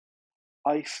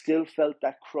 I still felt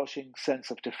that crushing sense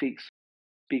of defeat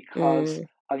because Mm.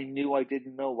 I knew I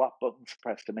didn't know what buttons to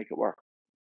press to make it work.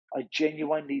 I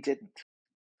genuinely didn't.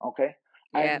 Okay.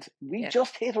 Yeah. And we Yeah.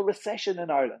 just hit a recession in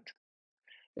Ireland,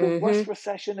 the Mm-hmm. worst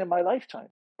recession in my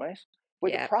lifetime, right?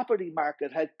 Where the Yeah. property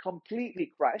market had completely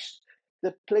crashed.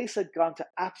 The place had gone to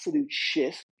absolute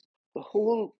shit. The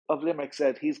whole of Limerick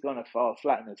said he's going to fall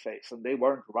flat in his face, and they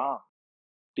weren't wrong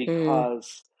Mm.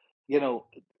 because, you know,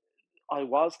 I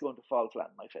was going to fall flat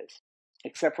in my face,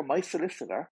 except for my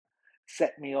solicitor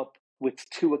set me up with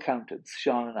two accountants,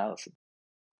 Sean and Alison.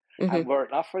 Mm-hmm. And were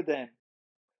it not for them,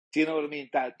 do you know what I mean?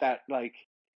 That like,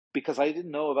 because I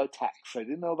didn't know about tax, I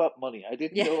didn't know about money, I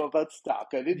didn't Yeah. know about stock,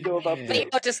 I didn't know about But Yeah. you're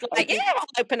bills. just I like, yeah, did, I'll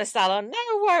open a salon.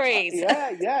 No worries.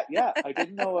 yeah. I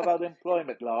didn't know about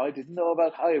employment law. I didn't know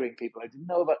about hiring people. I didn't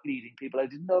know about leading people. I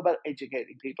didn't know about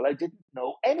educating people. I didn't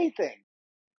know anything.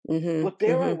 Mm-hmm. But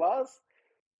there I Mm-hmm. was.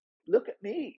 Look at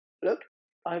me. Look,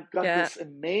 I've got Yeah. this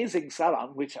amazing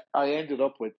salon, which I ended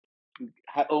up with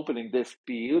opening this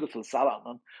beautiful salon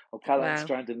on O'Callaghan Wow.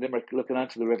 Strand in Limerick, looking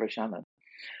onto the River Shannon,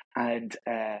 and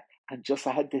just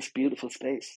I had this beautiful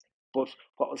space. But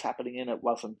what was happening in it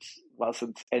wasn't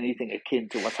anything akin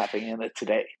to what's happening in it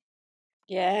today.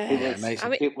 It Yeah. Yeah, was I amazing.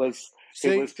 mean, it was it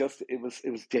So, was just it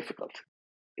was difficult.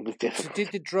 It was so difficult.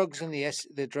 did the drugs and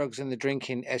the drugs and the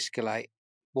drinking escalate?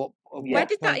 What at where Yeah. what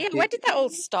did that? point Yeah, where did? did that all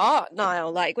start,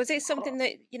 Niall? Like, was it something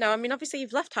that I mean, obviously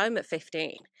you've left home at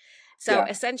 15, so Yeah.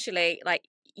 essentially, like,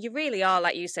 you really are,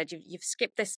 like you said, you've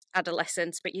skipped this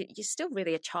adolescence, but you're still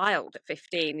really a child at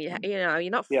 15. You know, you're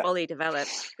not Yeah. fully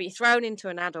developed, but you're thrown into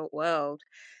an adult world.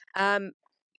 Um,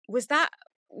 was that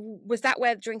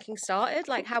where drinking started?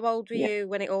 Like, how old were Yeah. you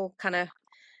when it all kind of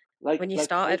when you Like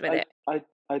started with it?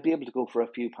 I'd be able to go for a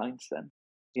few pints then,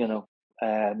 you know,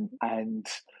 and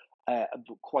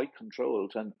quite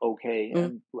controlled and okay. Mm,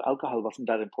 And alcohol wasn't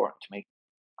that important to me.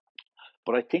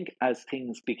 But I think as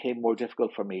things became more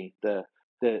difficult for me, the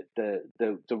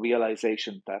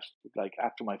realization that, like,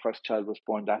 after my first child was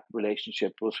born, that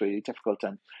relationship was really difficult,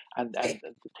 and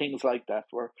things like that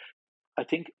were, I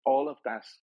think all of that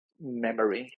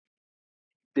memory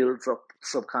builds up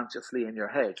subconsciously in your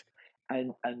head,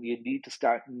 and you need to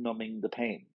start numbing the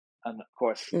pain. And of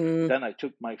course, mm, then I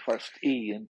took my first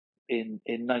E in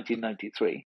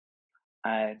 1993,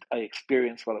 and I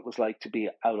experienced what it was like to be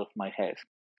out of my head.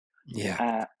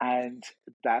 Yeah, And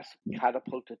that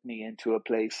catapulted me into a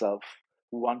place of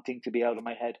wanting to be out of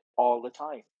my head all the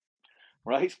time,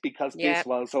 right? Because yeah, this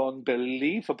was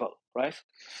unbelievable, right?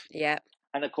 yeah,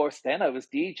 And of course, then I was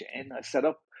DJing. I set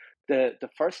up the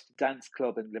first dance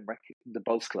club in Limerick, the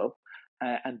Buzz Club.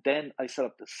 And then I set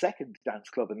up the second dance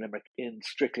club in Limerick in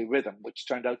Strictly Rhythm, which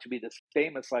turned out to be this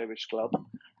famous Irish club.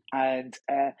 And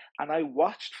I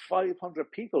watched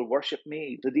 500 people worship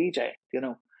me, the DJ,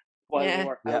 while they yeah,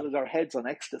 were yeah, out of their heads on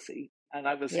ecstasy. And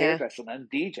I was yeah, hairdressing and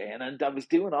DJing, and I was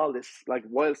doing all this like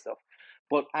wild stuff.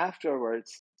 But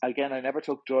afterwards, again, I never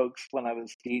took drugs when I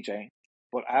was DJing.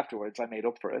 But afterwards, I made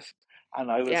up for it, and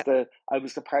yeah, I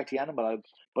was the party animal.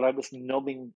 But I was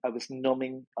numbing. I was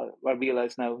numbing. I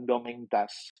realize now, numbing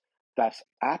that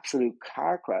absolute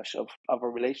car crash of a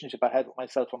relationship I had with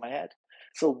myself in my head.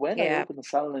 So when I yeah, opened the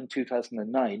salon in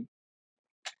 2009,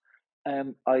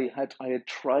 I had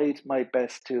tried my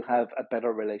best to have a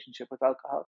better relationship with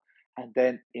alcohol, and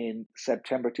then in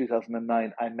September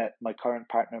 2009, I met my current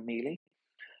partner, Mealy,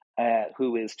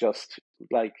 who is just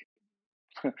like,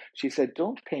 she said,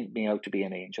 "Don't paint me out to be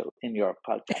an angel in your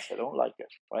podcast. I don't like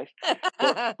it, right?"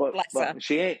 bless But her.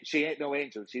 she ain't no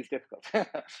angel. She's difficult, but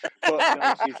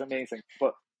no, she's amazing.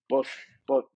 But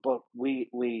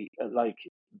we like,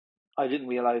 I didn't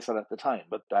realize that at the time,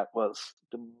 but that was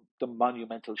the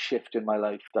monumental shift in my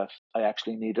life that I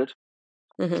actually needed.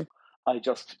 Hmm. I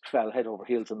just fell head over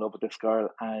heels in love with this girl,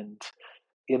 and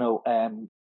you know, um,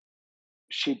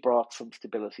 she brought some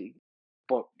stability.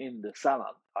 But in the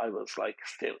salon, I was like,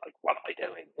 still like, what am I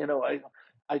doing?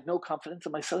 I had no confidence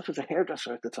in myself as a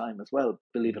hairdresser at the time as well,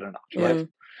 believe it or not, right? Mm.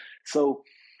 So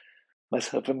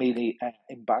myself and Mealy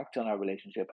embarked on our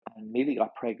relationship, and Mealy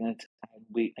got pregnant, and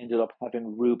we ended up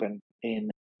having Ruben in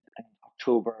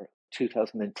October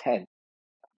 2010.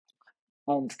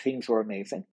 And things were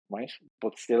amazing, right?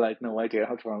 But still, I had no idea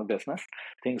how to run a business.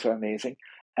 Things were amazing.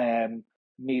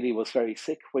 Mealy was very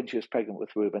sick when she was pregnant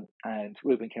with Ruben, and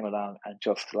Ruben came along, and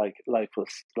just like life was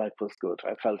good.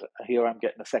 I felt, here I'm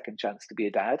getting a second chance to be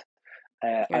a dad,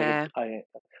 Yeah.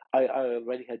 I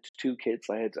already had 2 kids.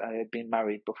 I had been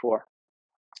married before,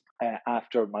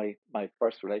 after my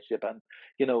first relationship, and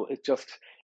it just,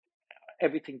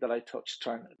 everything that I touched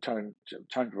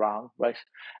turned wrong, right?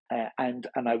 And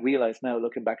I realize now,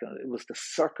 looking back on it, it was the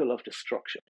circle of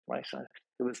destruction, right?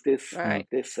 It was Right.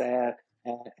 this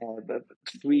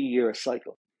 3-year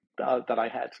cycle that I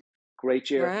had. Great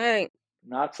year, Right.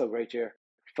 not so great year,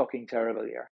 fucking terrible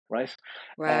year, right?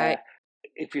 Uh, Right.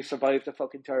 if you survived a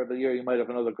fucking terrible year, you might have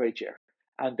another great year,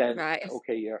 and then Right.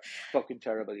 okay year, fucking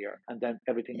terrible year, and then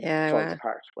everything Yeah. falls Right.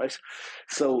 apart, right?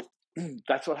 So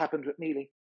that's what happened with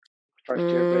Neely.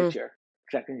 First year, great Mm. year.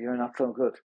 Second year, not so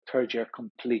good. Third year,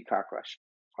 complete car crash,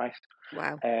 right?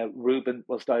 Wow. Ruben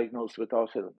was diagnosed with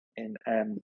autism in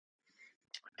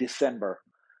December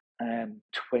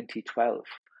 2012.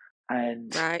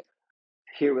 And Right.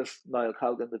 here was Niall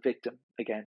Colgan, the victim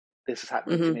again. This is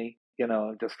happening to Mm-hmm. me,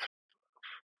 just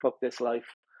fuck this life.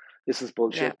 This is Yeah.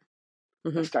 bullshit. I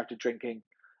Mm-hmm. started drinking.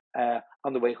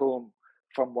 On the way home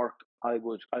from work, I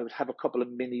would have a couple of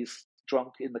minis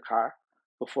drunk in the car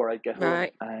before I get home,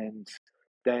 Right. and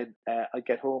then I'd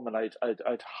get home and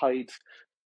I'd hide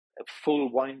full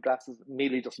wine glasses.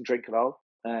 Mealy doesn't drink at all.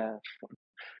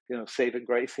 Saving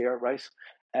grace here, right?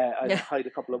 I'd Yeah. hide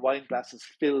a couple of wine glasses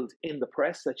filled in the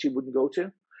press that she wouldn't go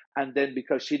to. And then,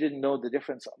 because she didn't know the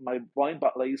difference, my wine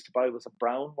bottle I used to buy was a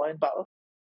brown wine bottle.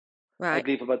 Right. I'd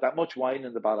leave about that much wine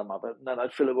in the bottom of it, and then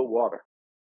I'd fill it with water.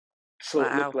 So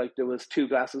it looked Wow. like there was 2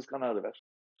 glasses gone out of it.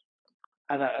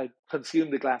 And I'd consume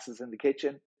the glasses in the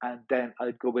kitchen, and then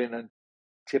I'd go in and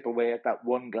tip away at that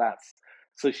one glass.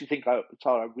 So she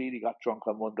thought I really got drunk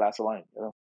on one glass of wine,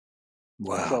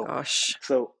 Wow. Gosh.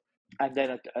 So, and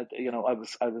then I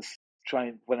was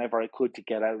trying whenever I could to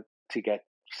get out, to get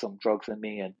some drugs in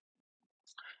me, and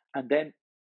then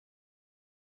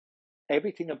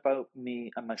everything about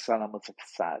me and my salon was a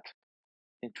facade.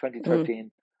 In Mm.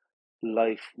 2013,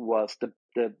 life was,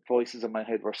 the voices in my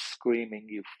head were screaming,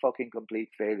 "You fucking complete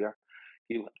failure!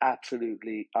 You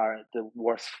absolutely are the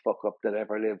worst fuck up that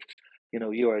ever lived.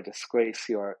 You are a disgrace.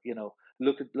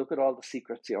 Look at all the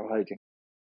secrets you're hiding,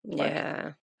 right?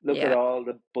 Yeah. Look at Yeah. all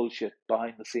the bullshit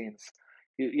behind the scenes.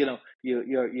 You're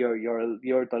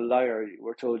the liar you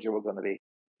were told you were going to be.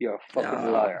 You're a fucking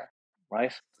Oh. liar,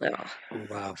 right?" Oh.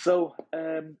 Wow. So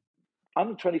on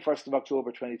the 21st of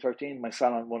October 2013, my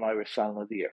salon won Irish Salon of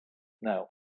the Year. Now,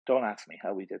 don't ask me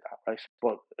how we did that, right?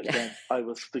 But again, I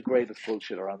was the greatest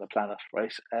bullshitter on the planet,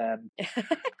 right? Uh,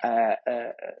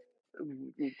 uh,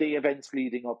 the events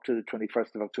leading up to the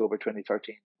 21st of October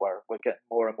 2013 were getting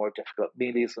more and more difficult.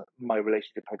 My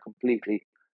relationship had completely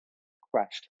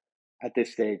crashed at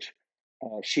this stage.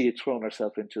 She had thrown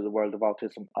herself into the world of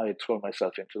autism. I had thrown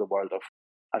myself into the world of,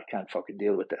 I can't fucking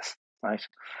deal with this, right?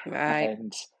 Right.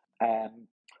 And um,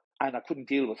 and I couldn't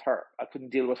deal with her. I couldn't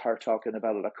deal with her talking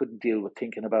about it. I couldn't deal with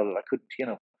thinking about it. I couldn't.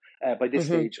 By this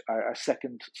Mm-hmm. stage, our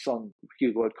second son,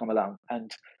 Hugo, had come along.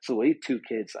 And so we had 2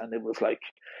 kids, and it was like,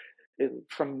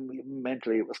 from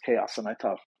mentally, it was chaos. And I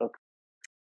thought, look,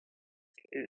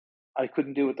 I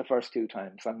couldn't do it the first 2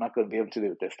 times. I'm not going to be able to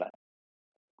do it this time.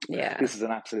 Yeah. This is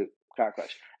an absolute car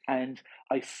crash. And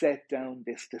I set down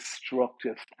this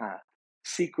destructive path,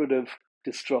 secretive,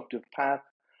 destructive path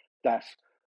that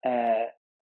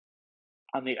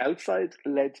on the outside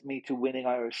led me to winning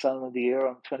Irish Salon of the Year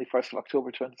on 21st of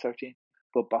October 2013.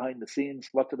 But behind the scenes,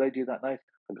 what did I do that night?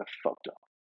 I got fucked up.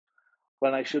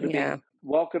 When I should have Yeah. been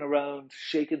walking around,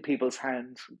 shaking people's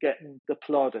hands, getting the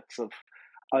plaudits of,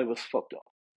 I was fucked up.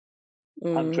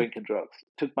 I'm Mm. drinking drugs.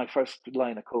 Took my first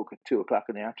line of coke at 2:00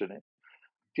 in the afternoon,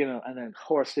 and then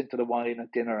horsed into the wine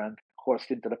at dinner and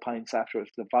horsed into the pints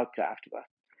afterwards, the vodka after that.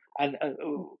 And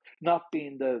not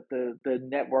being the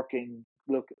networking,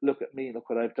 look at me, look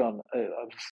what I've done. I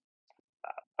was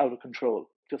out of control,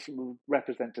 just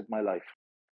represented my life.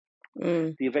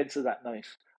 Mm. The events of that night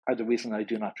are the reason I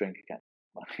do not drink again.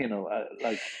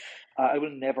 I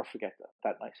will never forget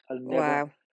that night. I'll never,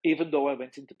 Wow. even though I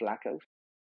went into blackout,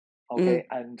 Mm. okay,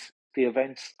 and the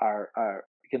events are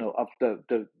of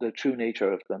the true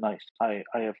nature of the night. I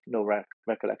have no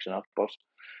recollection of, but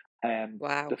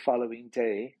Wow. the following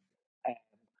day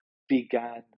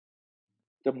began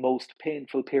the most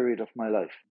painful period of my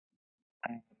life.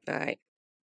 Right.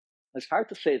 It's hard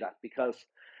to say that because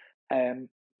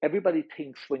everybody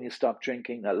thinks when you stop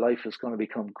drinking that life is going to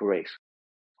become great,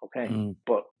 okay,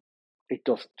 but it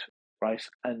doesn't, right?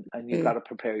 And you've got to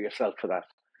prepare yourself for that,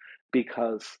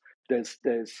 because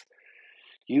there's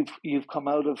you've come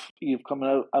out of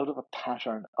a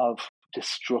pattern of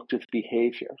destructive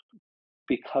behavior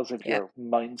because of Yeah. your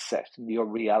mindset and your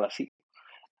reality.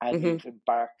 and Mm-hmm. you've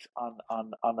embarked on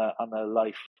a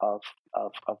life of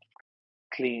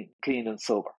clean and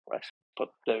sober, right? But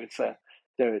there is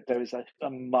a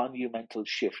monumental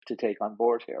shift to take on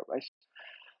board here, right?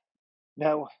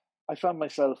 Now, I found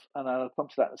myself, and I'll come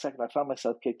to that in a second. I found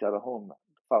myself kicked out of home the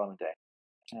following day,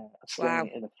 Wow.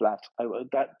 staying in a flat.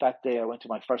 That day I went to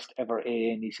my first ever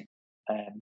AA meeting.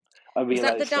 I Was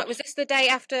that the realised that, was this the day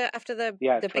after the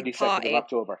big 22nd of party?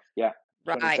 October. Yeah,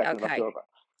 Right. 22nd of Okay. October.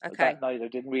 Okay. That night I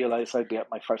didn't realise I'd be at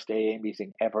my first AA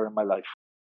meeting ever in my life.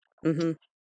 Mm-hmm.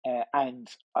 And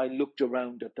I looked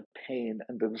around at the pain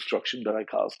and the destruction that I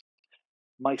caused.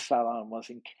 My salon was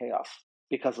in chaos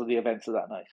because of the events of that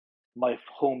night. My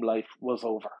home life was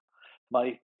over.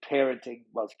 My parenting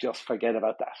was just forget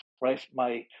about that, right?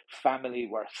 My family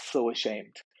were so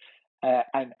ashamed.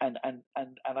 And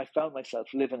I found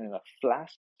myself living in a flat.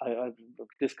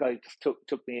 This guy just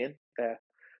took me in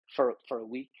for a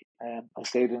week. I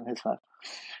stayed in his flat.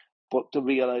 But the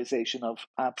realization of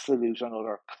absolute and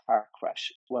utter car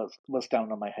crash was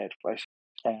down on my head, right?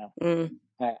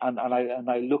 And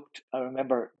I looked. I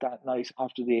remember that night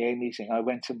after the A meeting, I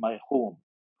went to my home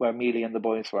where Mealy and the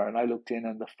boys were, and I looked in,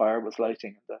 and the fire was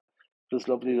lighting, and there was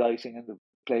lovely lighting in the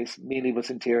place. Mealy was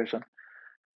in tears,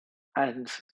 and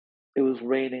it was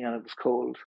raining and it was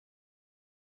cold,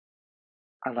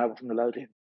 and I wasn't allowed in.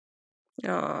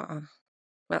 Oh,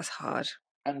 that's hard.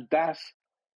 And that,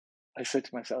 I said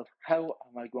to myself, how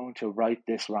am I going to right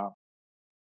this wrong?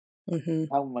 Mm-hmm.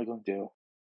 How am I going to do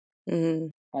it? Mm-hmm.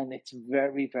 And it's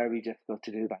very, very difficult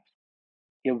to do that.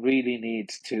 You really need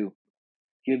to.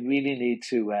 I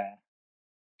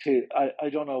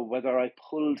don't know whether I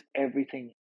pulled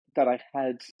everything that I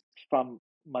had from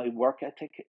my work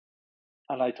ethic,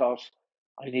 and I thought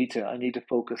I need to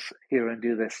focus here and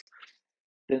do this.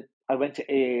 Then I went to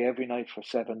AA every night for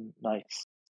 7 nights,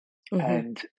 Mm-hmm.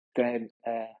 and then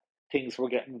things were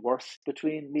getting worse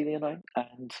between Mealy and I,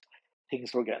 and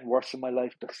things were getting worse in my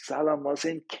life. The salon was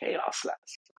in chaos,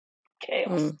 lads,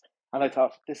 chaos, and I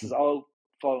thought this is all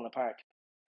falling apart.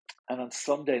 And on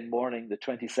Sunday morning, the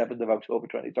 27th of October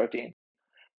 2013,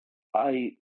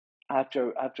 I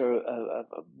after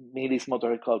Mealy's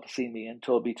mother had called to see me and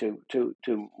told me to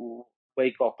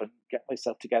wake up and get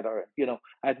myself together. You know,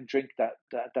 I hadn't drank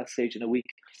that stage in a week.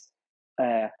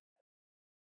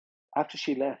 After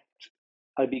she left,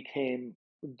 I became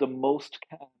the most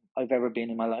calm I've ever been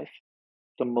in my life,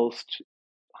 the most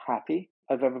happy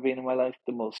I've ever been in my life,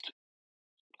 the most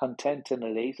content and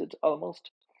elated almost.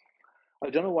 I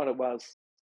don't know what it was,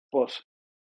 but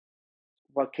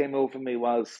what came over me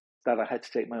was that I had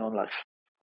to take my own life.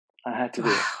 I had to do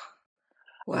it.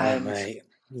 Wow. And mate.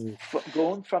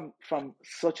 going from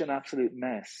such an absolute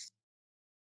mess,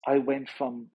 I went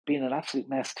from being an absolute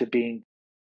mess to being,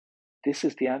 this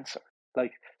is the answer.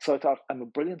 Like, so I thought, I'm a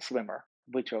brilliant swimmer,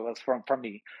 which I was from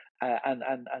me. And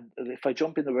if I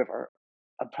jump in the river,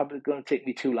 I'm probably going to take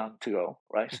me too long to go,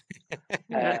 right?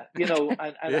 You know,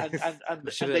 and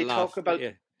they talk about,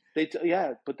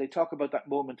 but they talk about that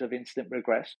moment of instant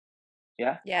regret.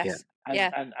 Yeah. Yes.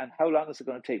 And how long is it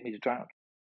going to take me to drown?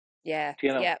 Yeah. Do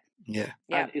you know? Yeah.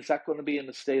 And is that going to be in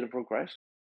a state of regret?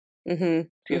 Mm-hmm. Do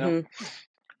you know?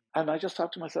 And I just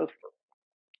thought to myself,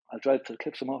 I'll drive to the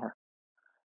cliffs of Moher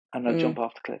and I'll jump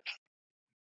off the cliffs,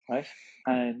 right?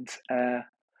 And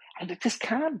it just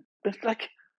calm. It's like,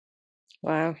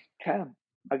 wow, calm.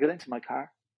 I got into my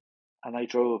car and I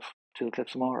drove to the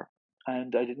cliffs of Moher,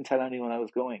 and I didn't tell anyone I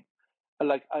was going.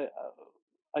 Like I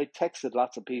texted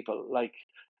lots of people, like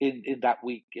in that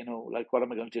week, you know, like what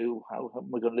am I going to do? How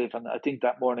am I going to live? And I think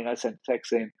that morning I sent a text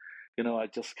saying, you know, I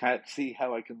just can't see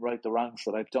how I can right the wrongs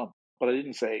that I've done. But I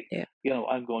didn't say, you know,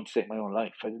 I'm going to take my own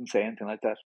life. I didn't say anything like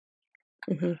that.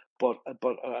 Mm-hmm. But I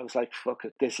was like, fuck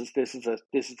it. This is a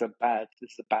bad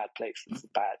place. This is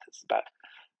bad.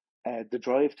 The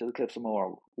drive to the Cliffs of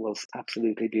Moher was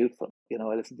absolutely beautiful. You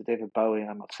know, I listened to David Bowie.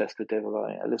 I'm obsessed with David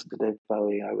Bowie. I listened to David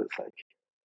Bowie. I was like,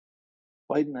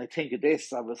 why didn't I think of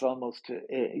this? I was almost,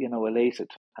 you know,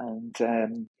 elated. And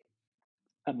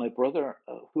my brother,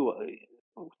 who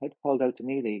had called out to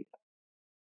me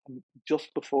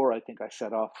just before I think I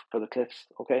set off for the cliffs.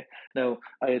 Okay, now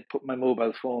I had put my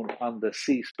mobile phone on the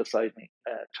seat beside me,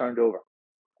 turned over,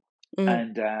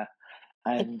 and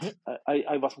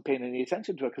I wasn't paying any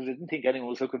attention to it because I didn't think anyone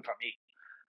was looking for me.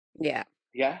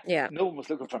 Yeah. No one was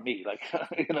looking for me, like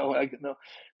you know. No.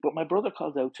 But my brother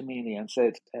called out to me and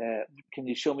said, "Can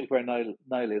you show me where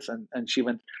Niall is?" And she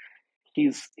went,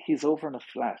 "He's over in a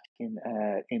flat in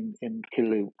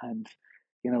Killaloe, and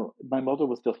you know my mother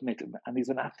was just met him, and he's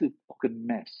an absolute fucking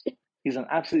mess. He's an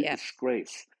absolute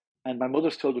disgrace. And my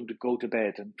mother's told him to go to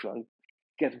bed and try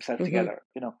get himself together,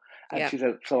 you know." And Yeah. she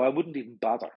said, so I wouldn't even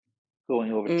bother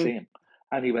going over to see Mm. him.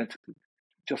 And he went,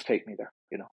 just take me there,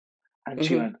 And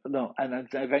she Mhm. went, no. And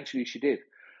eventually she did.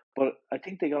 But I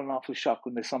think they got an awful shock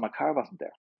when they saw my car wasn't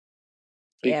there.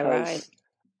 Yeah, right.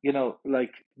 Because,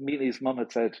 like Mealy's mum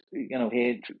had said, he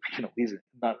ain't, he's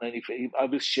not anything. I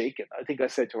was shaken. I think I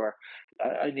said to her,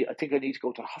 I think I need to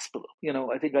go to the hospital.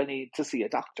 I think I need to see a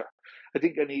doctor. I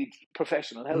think I need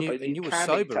professional help. I And need you were calming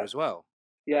sober time. as well.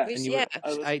 Yeah. And you Yeah.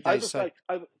 were 8 I days was sober.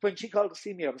 like, when she called to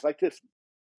see me, I was like this.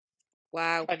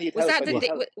 Wow. I need Was help. that I need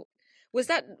help. was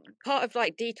that part of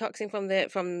like detoxing from the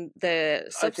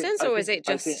substance, I or is think, it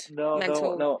just no,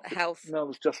 mental no, health? no, it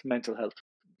was just mental health.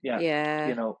 Yeah. Yeah.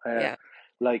 Yeah.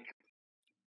 Like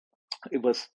it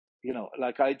was,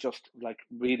 like I just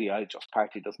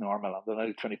partied as normal on the night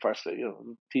of 21st.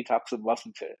 Detoxing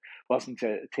wasn't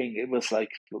a thing. It was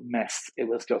like a mess. It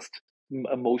was just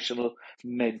emotional,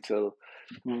 mental,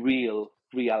 real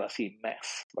reality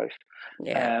mess, right?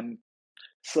 Yeah.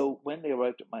 So when they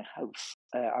arrived at my house,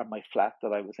 or my flat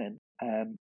that I was in,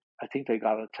 I think they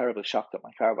got a terrible shock that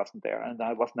my car wasn't there and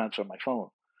I wasn't answering my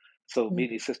phone. So Mm. me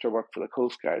and his sister worked for the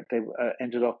Coast Guard. They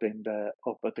ended up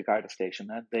up at the Garda station,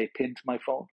 and they pinned my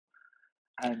phone,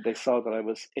 and they saw that I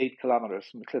was 8 kilometres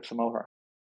from the Cliffs of Moher.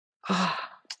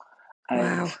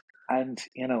 And Wow.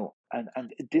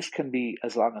 and this can be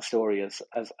as long a story as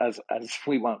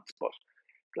we want, but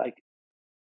like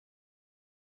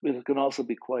it can also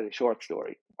be quite a short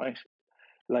story, right?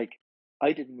 Like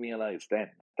I didn't realize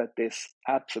then that this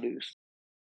absolute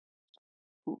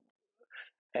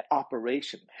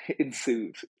operation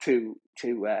ensued to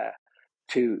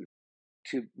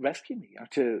rescue me or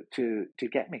to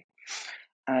get me,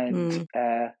 and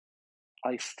Mm.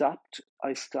 I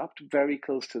stopped very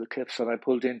close to the cliffs and I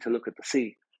pulled in to look at the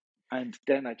sea, and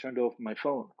then I turned over my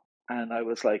phone and I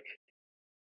was like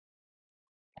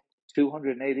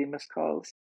 280 missed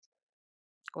calls,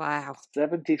 Wow.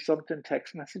 70 something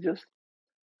text messages,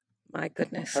 My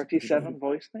goodness. 37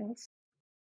 voicemails.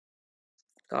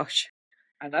 Gosh.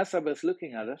 And as I was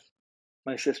looking at it,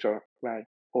 my sister rang,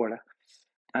 Orla,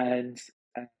 and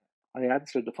I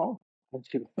answered the phone, and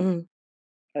Mm.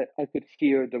 I could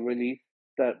hear the relief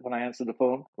that when I answered the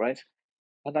phone, right?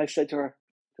 And I said to her,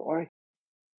 don't worry.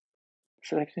 I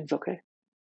said, everything's okay.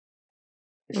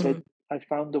 I said, Mm. I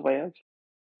found the way out.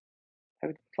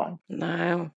 Everything's fine.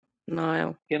 Niall.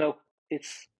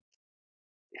 It's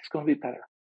going to be better,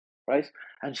 right?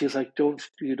 And she's like,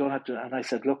 you don't have to. And I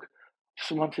said, look, I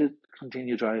just want to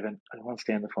continue driving. I don't want to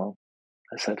stay on the phone.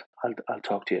 I said, I'll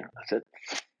talk to you. I said,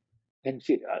 and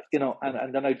she,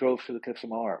 and then I drove to the Cliffs of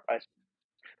Moher, right?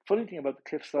 Funny thing about the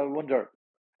Cliffs, I wonder,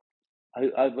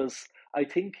 I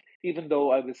think even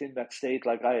though I was in that state,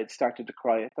 like I had started to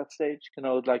cry at that stage,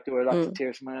 like there were lots of Mm.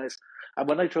 tears in my eyes. And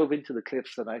when I drove into the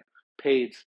Cliffs and I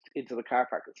paid into the car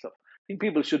park and stuff, I think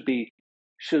people should be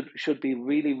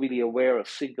really, really aware of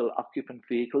single occupant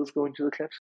vehicles going to the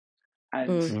Cliffs,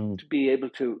 and Mm. to be able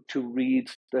to read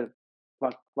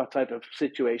what type of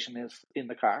situation is in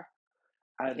the car,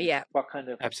 and Yeah. what kind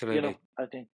of, Absolutely. I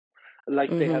think, like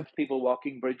they Mm-hmm. have people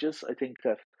walking bridges. I think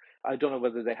that, I don't know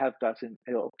whether they have that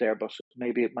up there, but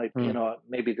maybe it might,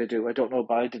 maybe they do. I don't know,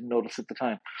 but I didn't notice at the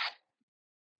time.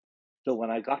 So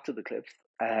when I got to the cliffs,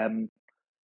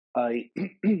 I,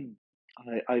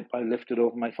 I lifted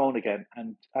over my phone again,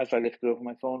 and as I lifted over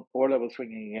my phone, Orla was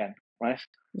ringing again, right?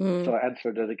 Mm. So I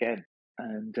answered it again,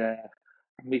 and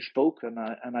we spoke, and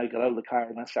I got out of the car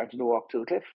and I started to walk to the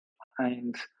cliff,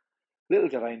 and little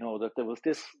did I know that there was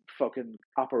this fucking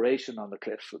operation on the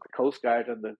cliffs with the Coast Guard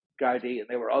and the Gardaí, and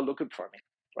they were all looking for me,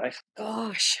 right?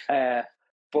 Gosh.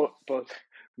 But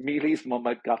Mealy's mum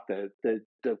had got the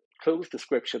clothes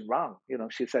description wrong.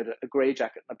 She said a grey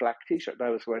jacket and a black t-shirt. And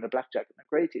I was wearing a black jacket and a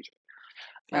grey t-shirt.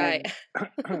 Right.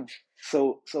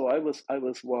 So I was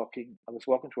walking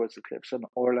towards the cliffs, and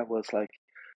Orla was like,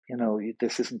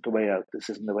 this isn't the way out. This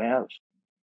isn't the way out.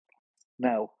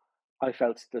 Now, I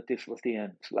felt that this was the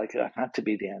end. Like it had to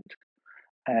be the end.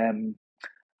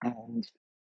 And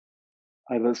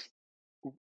I was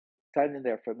standing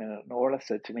there for a minute, and Orla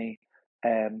said to me,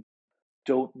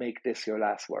 don't make this your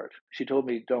last word. She told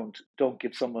me, don't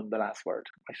give someone the last word.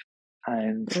 Right?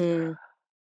 And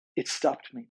it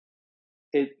stopped me.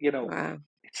 Wow.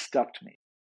 It stopped me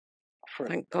for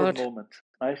Thank a God. moment,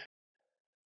 right?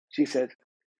 She said,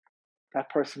 that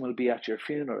person will be at your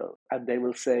funeral and they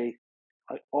will say,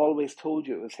 I always told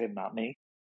you it was him, not me.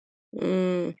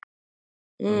 Mm.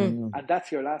 Mm. And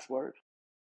that's your last word.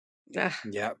 Ah.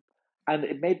 Yeah. And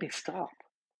it made me stop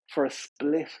for a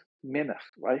split minute,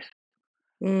 right?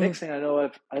 Mm. Next thing I know,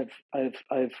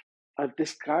 I've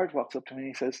this guard walks up to me and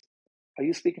he says, are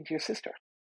you speaking to your sister?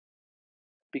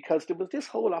 because there was this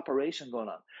whole operation going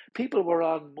on. People were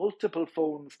on multiple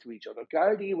phones to each other.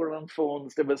 Gardaí were on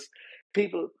phones. There was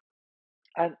people,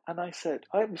 and I said,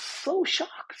 I'm so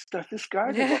shocked that this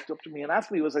Gardaí walked up to me and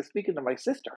asked me, was I speaking to my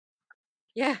sister?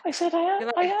 Yeah. I said, I am.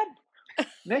 You're like, I am.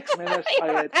 Next minute, I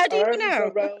had how do you arms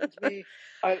know? around me.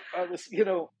 I was,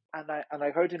 and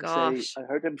I heard him Gosh.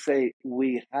 say,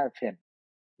 we have him,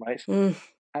 right?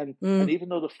 And even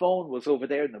though the phone was over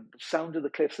there and the sound of the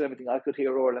clips and everything, I could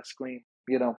hear Orla scream,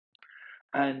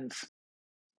 And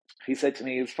he said to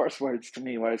me, his first words to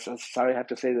me were, sorry I have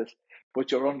to say this,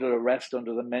 but you're under arrest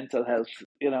under the mental health,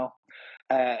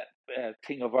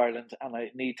 thing of Ireland, and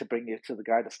I need to bring you to the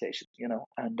Garda station,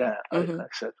 And I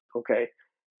said, okay.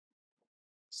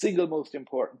 Single most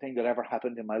important thing that ever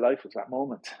happened in my life was that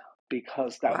moment,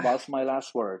 because that was my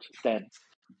last word then.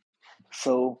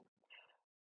 So,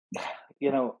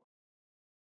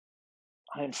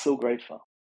 I'm so grateful.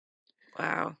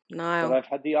 Wow, Niall. That I've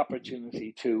had the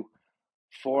opportunity to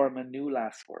form a new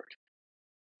last word.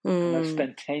 And I've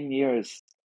spent 10 years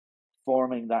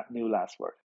forming that new last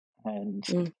word. And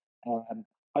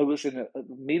I was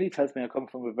Mealy tells me I come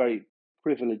from a very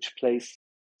privileged place.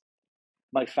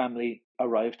 My family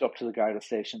arrived up to the Garda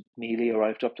station. Mealy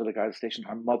arrived up to the Garda station.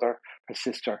 Her mother, her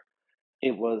sister.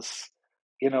 It was,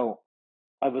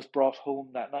 I was brought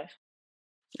home that night.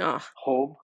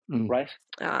 Home, right?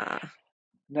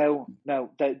 Now,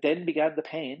 then began the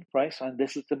pain, right? And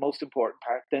this is the most important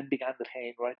part. Then began the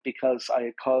pain, right? Because I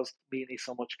had caused Mealy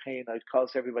so much pain. I'd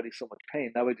caused everybody so much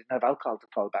pain. Now I didn't have alcohol to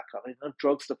fall back on. I didn't have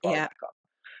drugs to fall back on.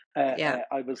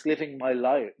 I was living my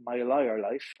liar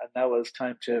life, and now it was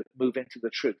time to move into the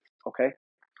truth. Okay.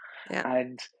 Yeah.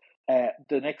 And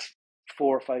the next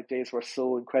 4 or 5 days were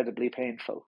so incredibly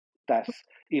painful that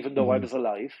even though I was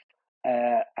alive,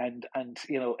 and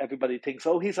everybody thinks,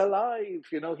 oh, he's alive,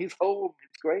 he's home,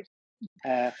 it's great.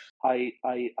 I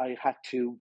had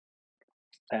to,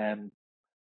 I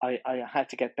had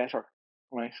to get better,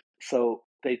 right? So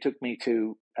they took me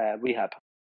to rehab.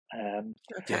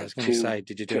 Okay. I was going to say,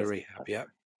 did you do a rehab? Yeah.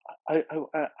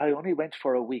 I only went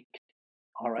for a week.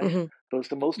 All right. But it was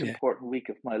the most important week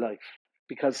of my life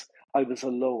because I was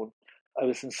alone. I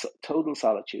was in total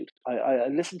solitude. I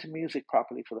listened to music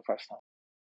properly for the first time.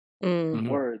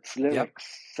 Words, lyrics,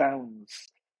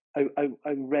 sounds. I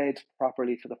read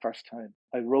properly for the first time.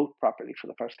 I wrote properly for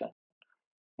the first time.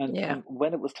 And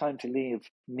when it was time to leave,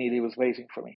 Mealy was waiting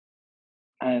for me.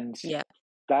 And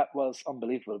that was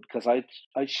unbelievable because I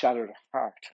shattered her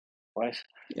heart, right?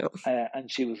 Yep.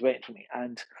 And she was waiting for me.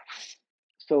 And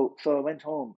so I went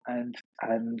home and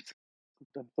I'm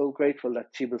so grateful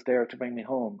that she was there to bring me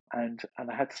home. And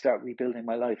I had to start rebuilding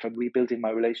my life and rebuilding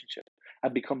my relationship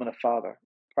and becoming a father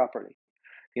properly,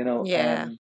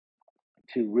 to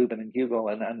Ruben and Hugo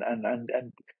and and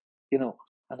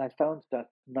I found that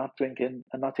not drinking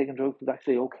and not taking drugs was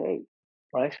actually okay,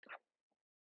 right?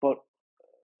 But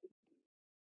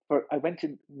I went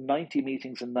to 90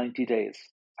 meetings in 90 days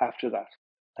after that.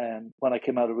 When I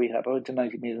came out of rehab, I went to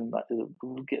 90 meetings. It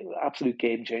was an absolute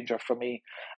game changer for me.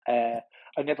 I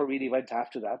never really went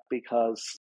after that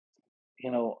because,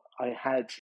 I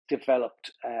had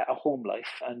developed a home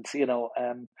life, and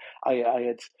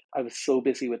I was so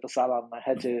busy with the salon. I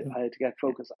had to get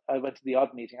focused. I went to the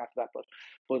odd meeting after that,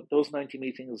 but those 90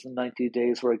 meetings in 90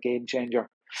 days were a game changer.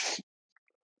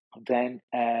 Then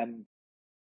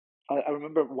I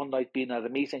remember one night being at a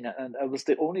meeting, and it was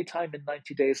the only time in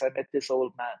 90 days I met this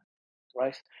old man,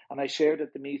 right? And I shared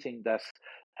at the meeting that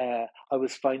I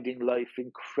was finding life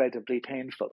incredibly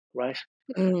painful, right?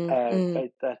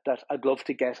 That I'd love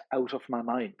to get out of my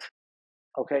mind.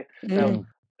 Okay. Now,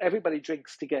 everybody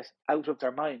drinks to get out of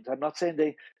their mind. I'm not saying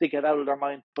they get out of their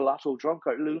mind blotto drunk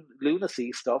or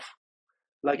lunacy stuff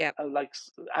like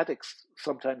addicts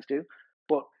sometimes do,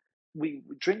 but we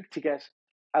drink to get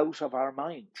out of our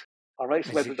mind. All right.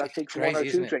 Whether that takes crazy, 1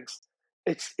 or 2 drinks,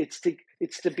 it's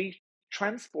to be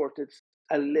transported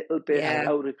a little bit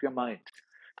out of your mind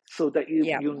so that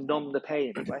you numb the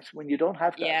pain, right? When you don't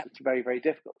have that, it's very, very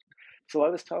difficult. So I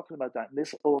was talking about that, and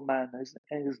this old man,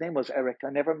 his name was Eric. I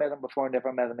never met him before,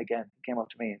 never met him again. He came up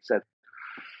to me and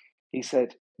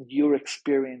said, you're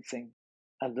experiencing,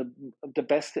 and the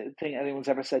best thing anyone's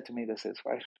ever said to me this is,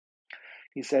 right?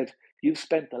 He said, you've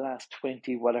spent the last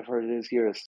 20, whatever it is,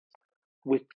 years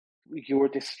with your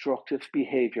destructive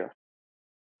behavior.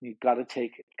 You've got to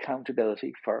take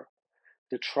accountability for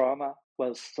the trauma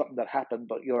was something that happened,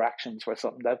 but your actions were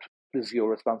something that is your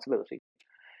responsibility.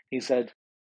 He said,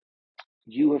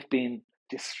 you have been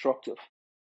destructive.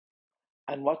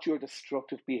 And what your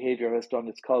destructive behavior has done,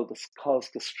 it's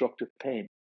caused destructive pain.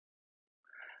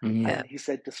 And he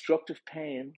said, destructive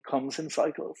pain comes in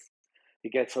cycles.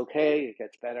 It gets okay, it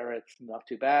gets better, it's not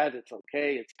too bad, it's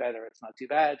okay, it's better, it's not too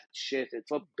bad, it's shit,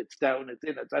 it's up, it's down, it's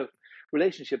in, it's out.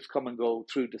 Relationships come and go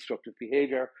through destructive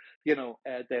behavior. They'll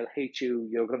hate you,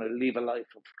 you're going to leave a life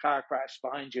of car crash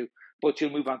behind you, but you'll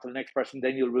move on to the next person,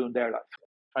 then you'll ruin their life,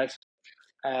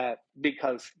 right?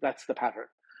 Because that's the pattern.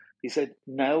 He said,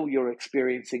 now you're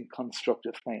experiencing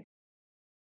constructive pain.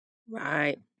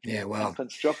 Right. Yeah, well. And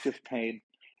constructive pain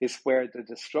is where the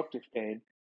destructive pain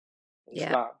is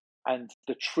gone. And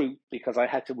the truth, because I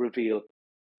had to reveal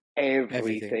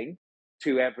everything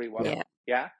to everyone, that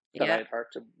I'd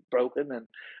hurt and broken,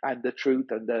 and the truth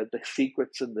and the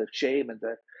secrets and the shame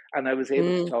and I was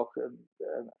able to talk and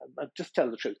just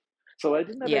tell the truth. So I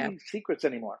didn't have any secrets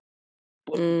anymore.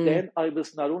 But then I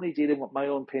was not only dealing with my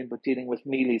own pain, but dealing with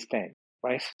Mealy's pain,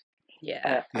 right?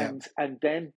 And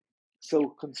then,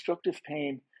 so constructive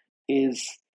pain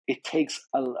it takes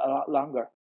a lot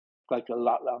longer. Like a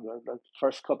lot longer. The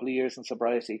first couple of years in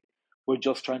sobriety, we're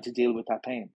just trying to deal with that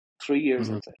pain. 3 years,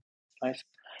 I'd say, right?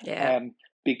 Yeah.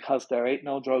 Because there ain't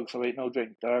no drugs, there ain't no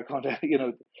drink. There are going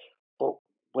to, but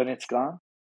when it's gone,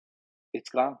 it's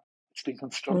gone. It's been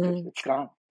constructed. It's gone.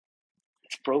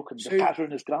 It's broken. The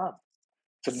pattern is gone.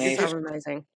 It's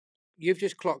amazing. You've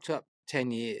just clocked up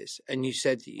 10 years, and you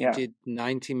said that you did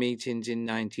 90 meetings in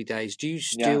 90 days. Do you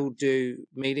still do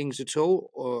meetings at all,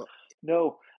 or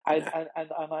no? And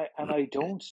I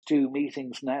don't do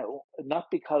meetings now, not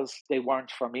because they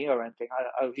weren't for me or anything.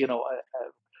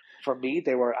 For me,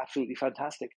 they were absolutely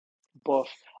fantastic. But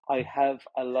I have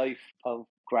a life of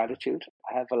gratitude.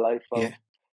 I have a life of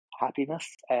happiness,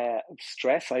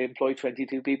 stress. I employ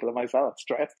 22 people in my salon.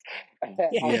 Stress,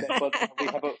 but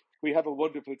we have a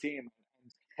wonderful team.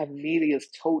 And Mealy is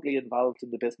totally involved in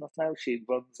the business now. She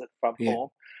runs it from home.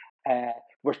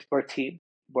 We're a team.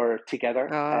 We're together.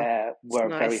 We're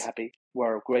very happy.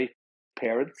 We're great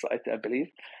parents, I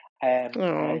believe. And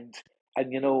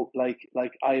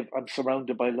I'm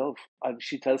surrounded by love.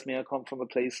 She tells me I come from a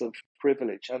place of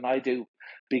privilege, and I do,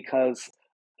 because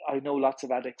I know lots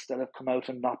of addicts that have come out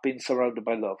and not been surrounded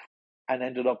by love and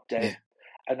ended up dead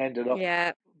and ended up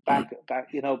back,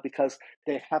 because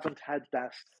they haven't had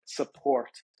that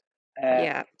support.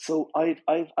 So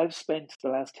I've spent the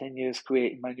last 10 years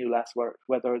creating my new last word,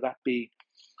 whether that be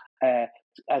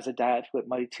as a dad with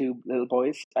my 2 little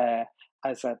boys,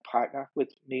 as a partner with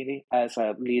Mealy, as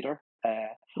a leader,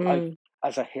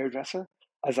 as a hairdresser,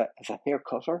 as a hair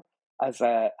cutter, as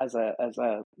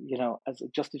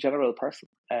just a general person,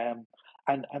 and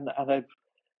I've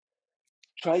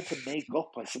tried to make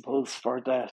up, I suppose, for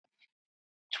the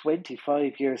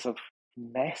 25 years of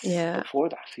mess before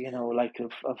that,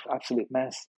 of absolute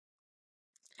mess.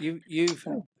 You've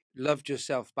loved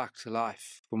yourself back to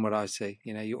life, from what I see.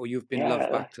 You've been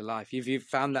loved back to life. You've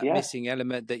found that missing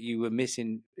element that you were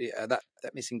missing, that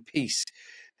missing piece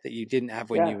that you didn't have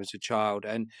when you was a child.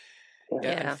 And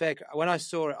in fact, when I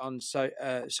saw it on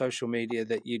social media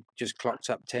that you just clocked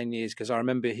up 10 years, because I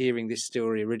remember hearing this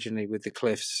story originally with the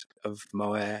cliffs of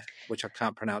Moher, which I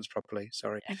can't pronounce properly.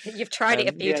 Sorry. You've tried it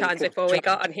a few times before we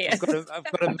got on here. I've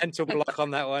got a mental block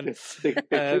on that one. The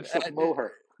cliffs of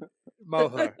Moher.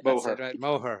 Moher, right?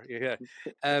 Moher,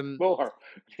 Moher.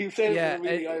 You say it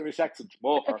with a really Irish accent.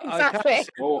 Moher. Exactly.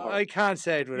 I can't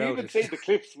say it without You even say the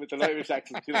cliffs with an Irish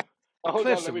accent. Hold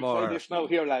on, let me try this now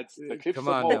here, lads. The cliffs of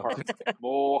Moher.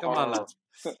 Moher. Come on, lads.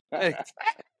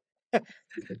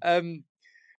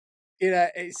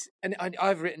 It's, and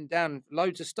I've written down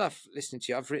loads of stuff listening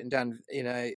to you. I've written down,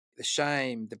 the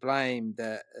shame, the blame,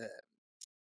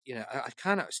 I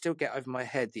cannot still get over my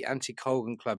head the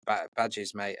anti-Colgan Club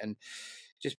badges, mate, and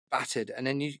just battered. And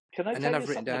then Can I tell you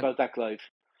something about that, Clive?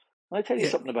 Can I tell you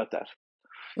something about that?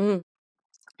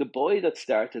 The boy that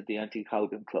started the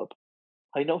anti-Colgan Club,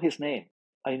 I know his name.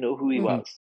 I know who he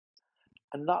was.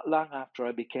 And not long after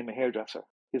I became a hairdresser,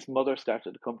 his mother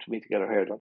started to come to me to get her hair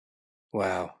done.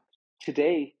 Wow.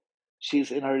 Today,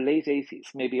 she's in her late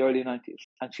 80s, maybe early 90s,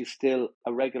 and she's still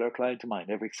a regular client of mine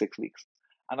every 6 weeks.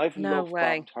 And I've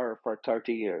love-bombed her for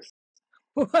 30 years.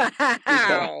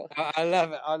 Wow. I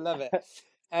love it.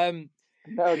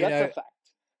 No, that's a fact.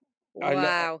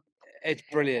 Wow. It's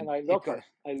brilliant. And I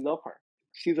love her.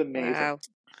 She's amazing. Wow.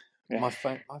 Yeah. My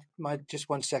phone, just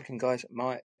 1 second, guys.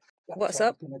 What's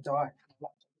up? Gonna die.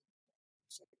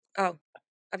 Oh,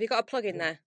 have you got a plug in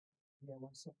there? Yeah,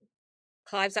 1 second.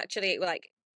 Clive's actually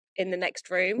in the next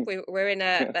room. We're in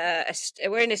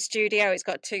we're in a studio. It's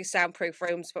got 2 soundproof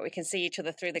rooms, but we can see each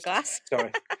other through the glass.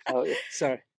 Sorry.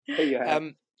 Sorry. Are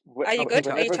you good?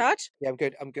 Are you charged? Yeah,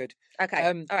 I'm good. Okay.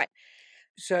 All right.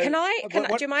 So can I do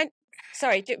you mind?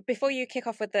 Sorry, before you kick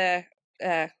off with the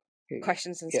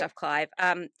questions and stuff, Clive.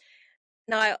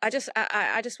 No, I just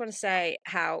want to say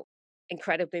how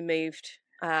incredibly moved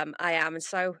I am, and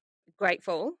so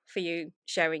grateful for you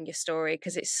sharing your story,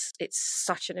 because it's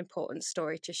such an important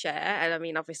story to share. And I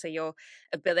mean, obviously, your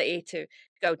ability to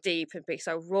go deep and be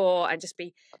so raw and just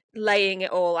be laying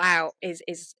it all out is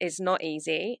not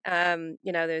easy.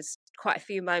 There's quite a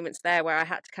few moments there where I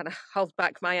had to kind of hold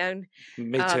back my own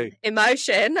Me too.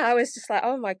 emotion. I was just like,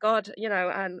 oh my God,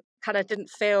 and kind of didn't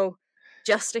feel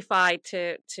justified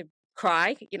to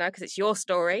cry, because it's your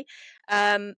story.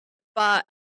 But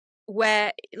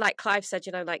where, like Clive said,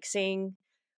 like seeing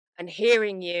and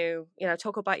hearing you,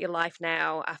 talk about your life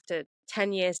now after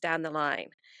 10 years down the line.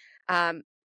 I'm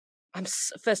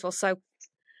first of all, so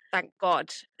thank God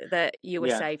that you were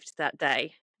Yeah. saved that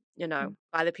day,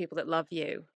 by the people that love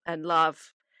you, and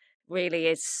love really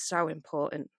is so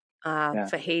important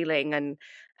for healing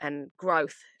and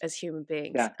growth as human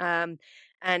beings.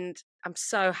 And I'm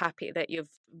so happy that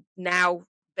you've now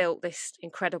built this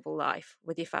incredible life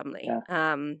with your family.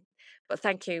 But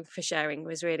thank you for sharing,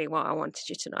 was really what I wanted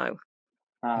you to know.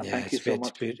 Thank you so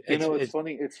much. It's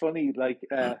funny. It's funny. Like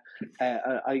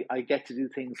I get to do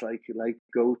things like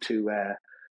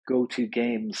go to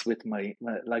games with my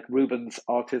like Ruben's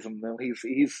autism. Now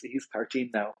he's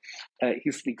 13 now.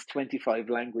 He speaks 25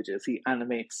 languages. He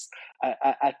animates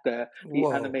at the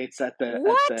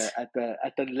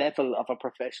level of a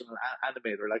professional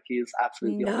animator. Like, he is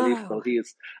absolutely unbelievable.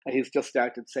 He's just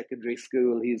started secondary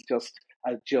school. He's just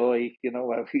a joy.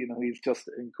 He's just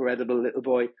an incredible little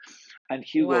boy. And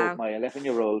Hugo, my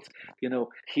 11-year-old,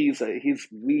 he's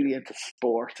really into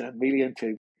sport and really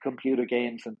into computer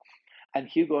games. And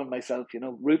Hugo and myself,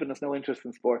 Ruben has no interest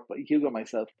in sport, but Hugo and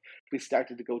myself, we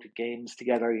started to go to games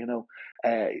together,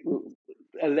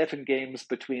 11 games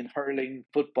between hurling,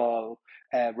 football,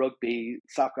 rugby,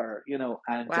 soccer,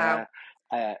 and wow.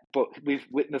 But we've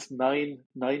witnessed nine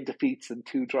defeats and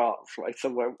 2 draws, right? So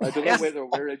I don't know whether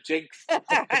we're a jinx,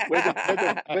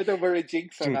 whether we're a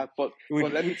jinx or not. But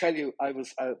let me tell you, I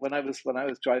was when I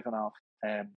was driving off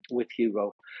with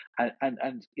Hugo, and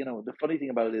the funny thing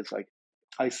about it is, like,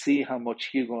 I see how much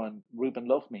Hugo and Ruben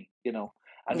love me, and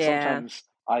sometimes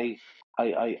I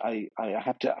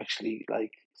have to actually,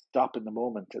 like, stop in the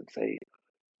moment and say,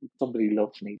 somebody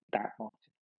loves me that much.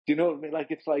 Do you know what I mean? Like,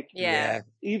 it's like,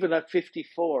 even at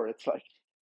 54, it's like,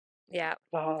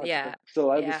 God. So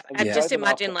I was and just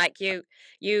imagine, off. like, you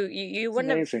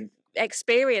wouldn't have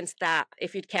experienced that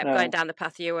if you'd kept going down the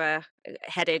path you were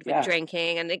headed with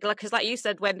drinking. And because, like you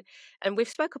said, and we've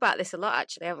spoke about this a lot,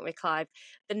 actually, haven't we, Clive?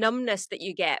 The numbness that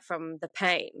you get from the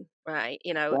pain, right?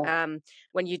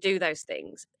 When you do those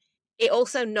things, it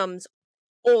also numbs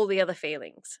all the other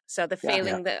feelings. So the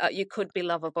feeling that you could be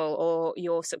lovable, or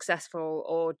you're successful,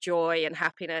 or joy and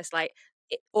happiness, like,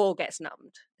 it all gets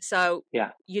numbed. So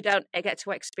you don't get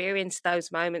to experience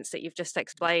those moments that you've just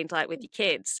explained, like with your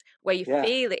kids, where you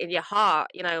feel it in your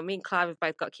heart. Me and Clive have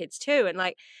both got kids too, and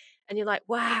you're like,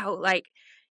 wow, like,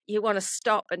 you want to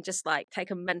stop and just, like,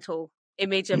 take a mental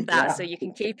image of that so you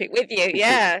can keep it with you.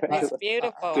 It's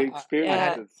beautiful. The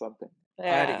experience is something. I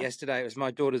had it yesterday. It was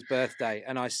my daughter's birthday,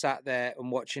 and I sat there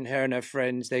and watching her and her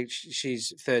friends.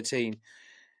 She's 13,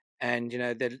 and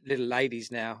they're little ladies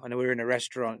now. And we were in a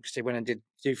restaurant because they went and did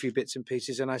a few bits and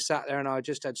pieces. And I sat there and I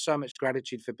just had so much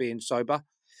gratitude for being sober,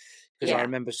 because I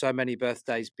remember so many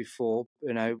birthdays before,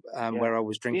 where I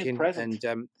was drinking and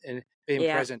being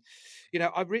present.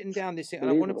 I've written down this thing, and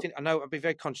I know I'll be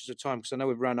very conscious of time, because I know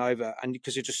we've run over, and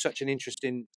because you're just such an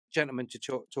interesting gentleman to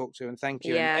talk to, and thank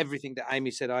you. And everything that Amy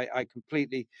said, I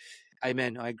completely,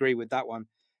 amen, I agree with that one.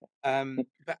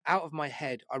 But out of my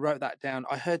head, I wrote that down.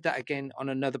 I heard that again on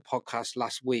another podcast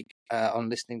last week on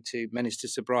listening to Menace to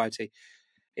Sobriety.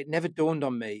 It never dawned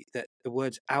on me that the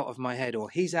words "out of my head" or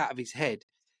 "he's out of his head,"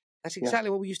 that's exactly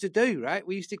what we used to do, right?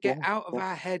 We used to get out of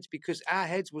our heads, because our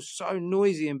heads were so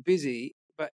noisy and busy.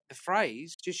 But the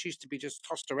phrase just used to be just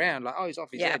tossed around, like, "Oh, he's off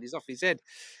his head. He's off his head,"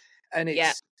 and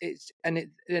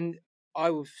and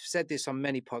I've said this on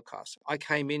many podcasts. I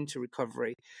came into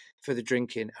recovery for the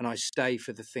drinking, and I stay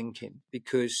for the thinking,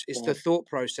 because it's the thought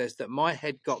process that my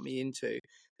head got me into.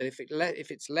 That if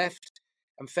it's left,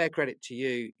 and fair credit to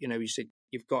you, you said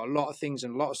you've got a lot of things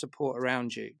and a lot of support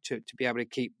around you to be able to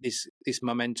keep this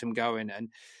momentum going. And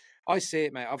I see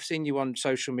it, mate. I've seen you on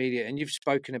social media, and you've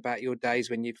spoken about your days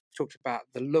when you've talked about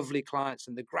the lovely clients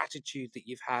and the gratitude that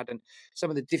you've had, and some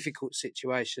of the difficult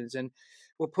situations. And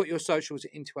we'll put your socials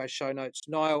into our show notes.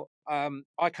 Niall,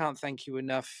 I can't thank you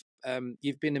enough.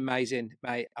 You've been amazing,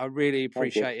 mate. I really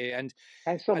appreciate it. And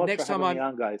thanks so much next for time having me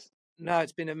on, guys. No,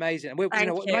 it's been amazing. We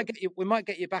might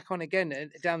get you back on again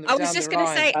down the I was just going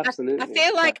to say, absolutely.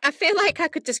 I feel like I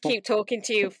could just keep talking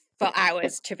to you for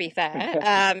hours, to be fair.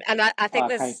 And I think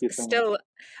there's still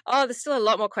a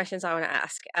lot more questions I want to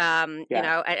ask. You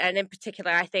know, and in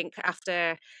particular, I think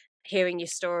after hearing your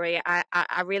story,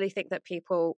 I really think that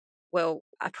people will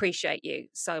appreciate you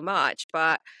so much.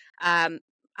 But I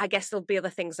guess there'll be other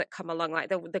things that come along. Like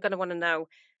they're going to want to know,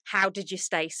 how did you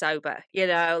stay sober? You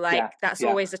know, like that's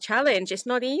always a challenge. It's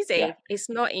not easy. Yeah. It's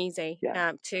not easy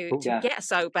to get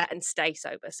sober and stay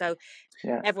sober. So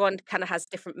everyone kind of has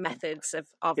different methods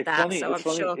of it's that. Funny, so it's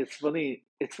funny, sure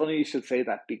it's funny you should say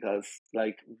that, because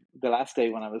like the last day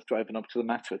when I was driving up to the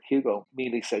match with Hugo,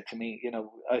 Mealy said to me, you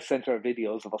know, I sent her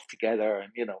videos of us together,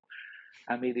 and you know,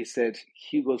 and Mealy said,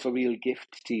 Hugo's a real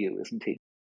gift to you, isn't he?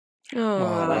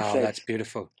 Oh, and I said, that's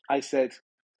beautiful. I said,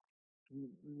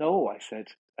 no, I said,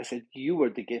 you were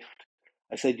the gift.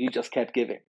 I said, you just kept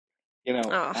giving, you know.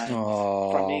 And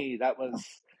for me,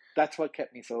 that's what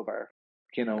kept me sober,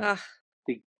 you know.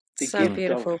 The so gift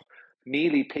beautiful. of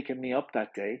Mealy picking me up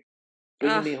that day,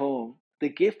 bringing me home, the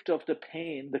gift of the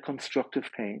pain, the constructive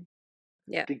pain,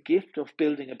 the gift of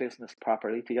building a business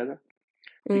properly together,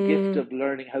 the gift of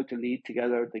learning how to lead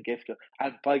together, the gift of,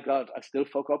 and by God, I still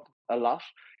fuck up a lot,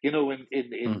 you know,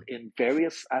 in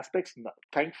various aspects,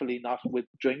 thankfully not with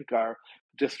drink or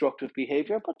destructive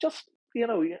behavior, but just, you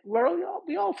know,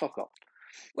 we all fuck up.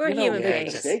 We're human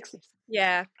beings. Mistakes.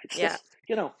 Yeah. It's just,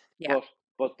 you know,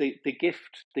 but the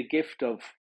gift of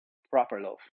proper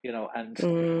love, you know, and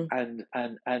the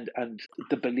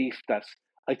belief that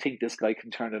I think this guy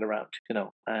can turn it around, you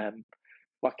know.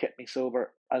 What kept me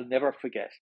sober, I'll never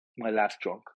forget my last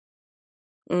drunk.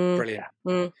 Brilliant.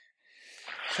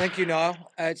 Thank you,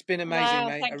 Niall. It's been amazing,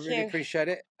 mate. I really appreciate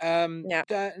it. And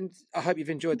I hope you've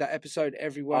enjoyed that episode,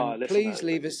 everyone. Please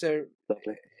leave us a...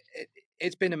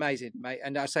 It's been amazing, mate.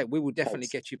 And I say we will definitely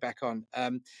get you back on.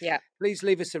 Please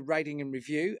leave us a rating and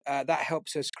review. That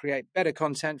helps us create better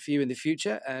content for you in the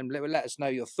future, and let us know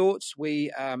your thoughts.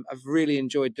 We have really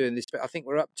enjoyed doing this, but I think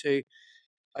we're up to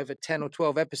over 10 or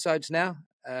 12 episodes now.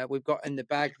 We've got in the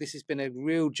bag. This has been a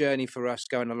real journey for us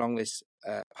going along this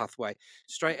pathway.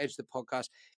 Straight Edge, the podcast.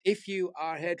 If you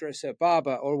are a hairdresser,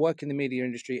 barber, or work in the media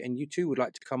industry, and you too would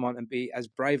like to come on and be as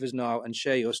brave as Niall and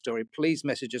share your story, please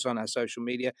message us on our social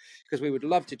media, because we would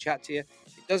love to chat to you.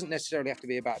 It doesn't necessarily have to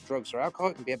be about drugs or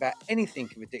alcohol. It can be about anything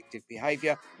of addictive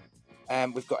behaviour.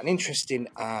 We've got an interesting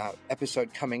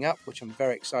episode coming up, which I'm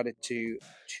very excited to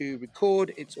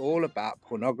record. It's all about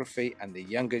pornography and the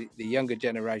younger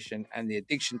generation and the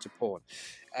addiction to porn.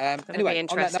 Anyway, interesting.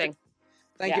 On that note,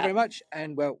 thank you very much,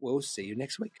 and we'll see you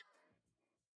next week.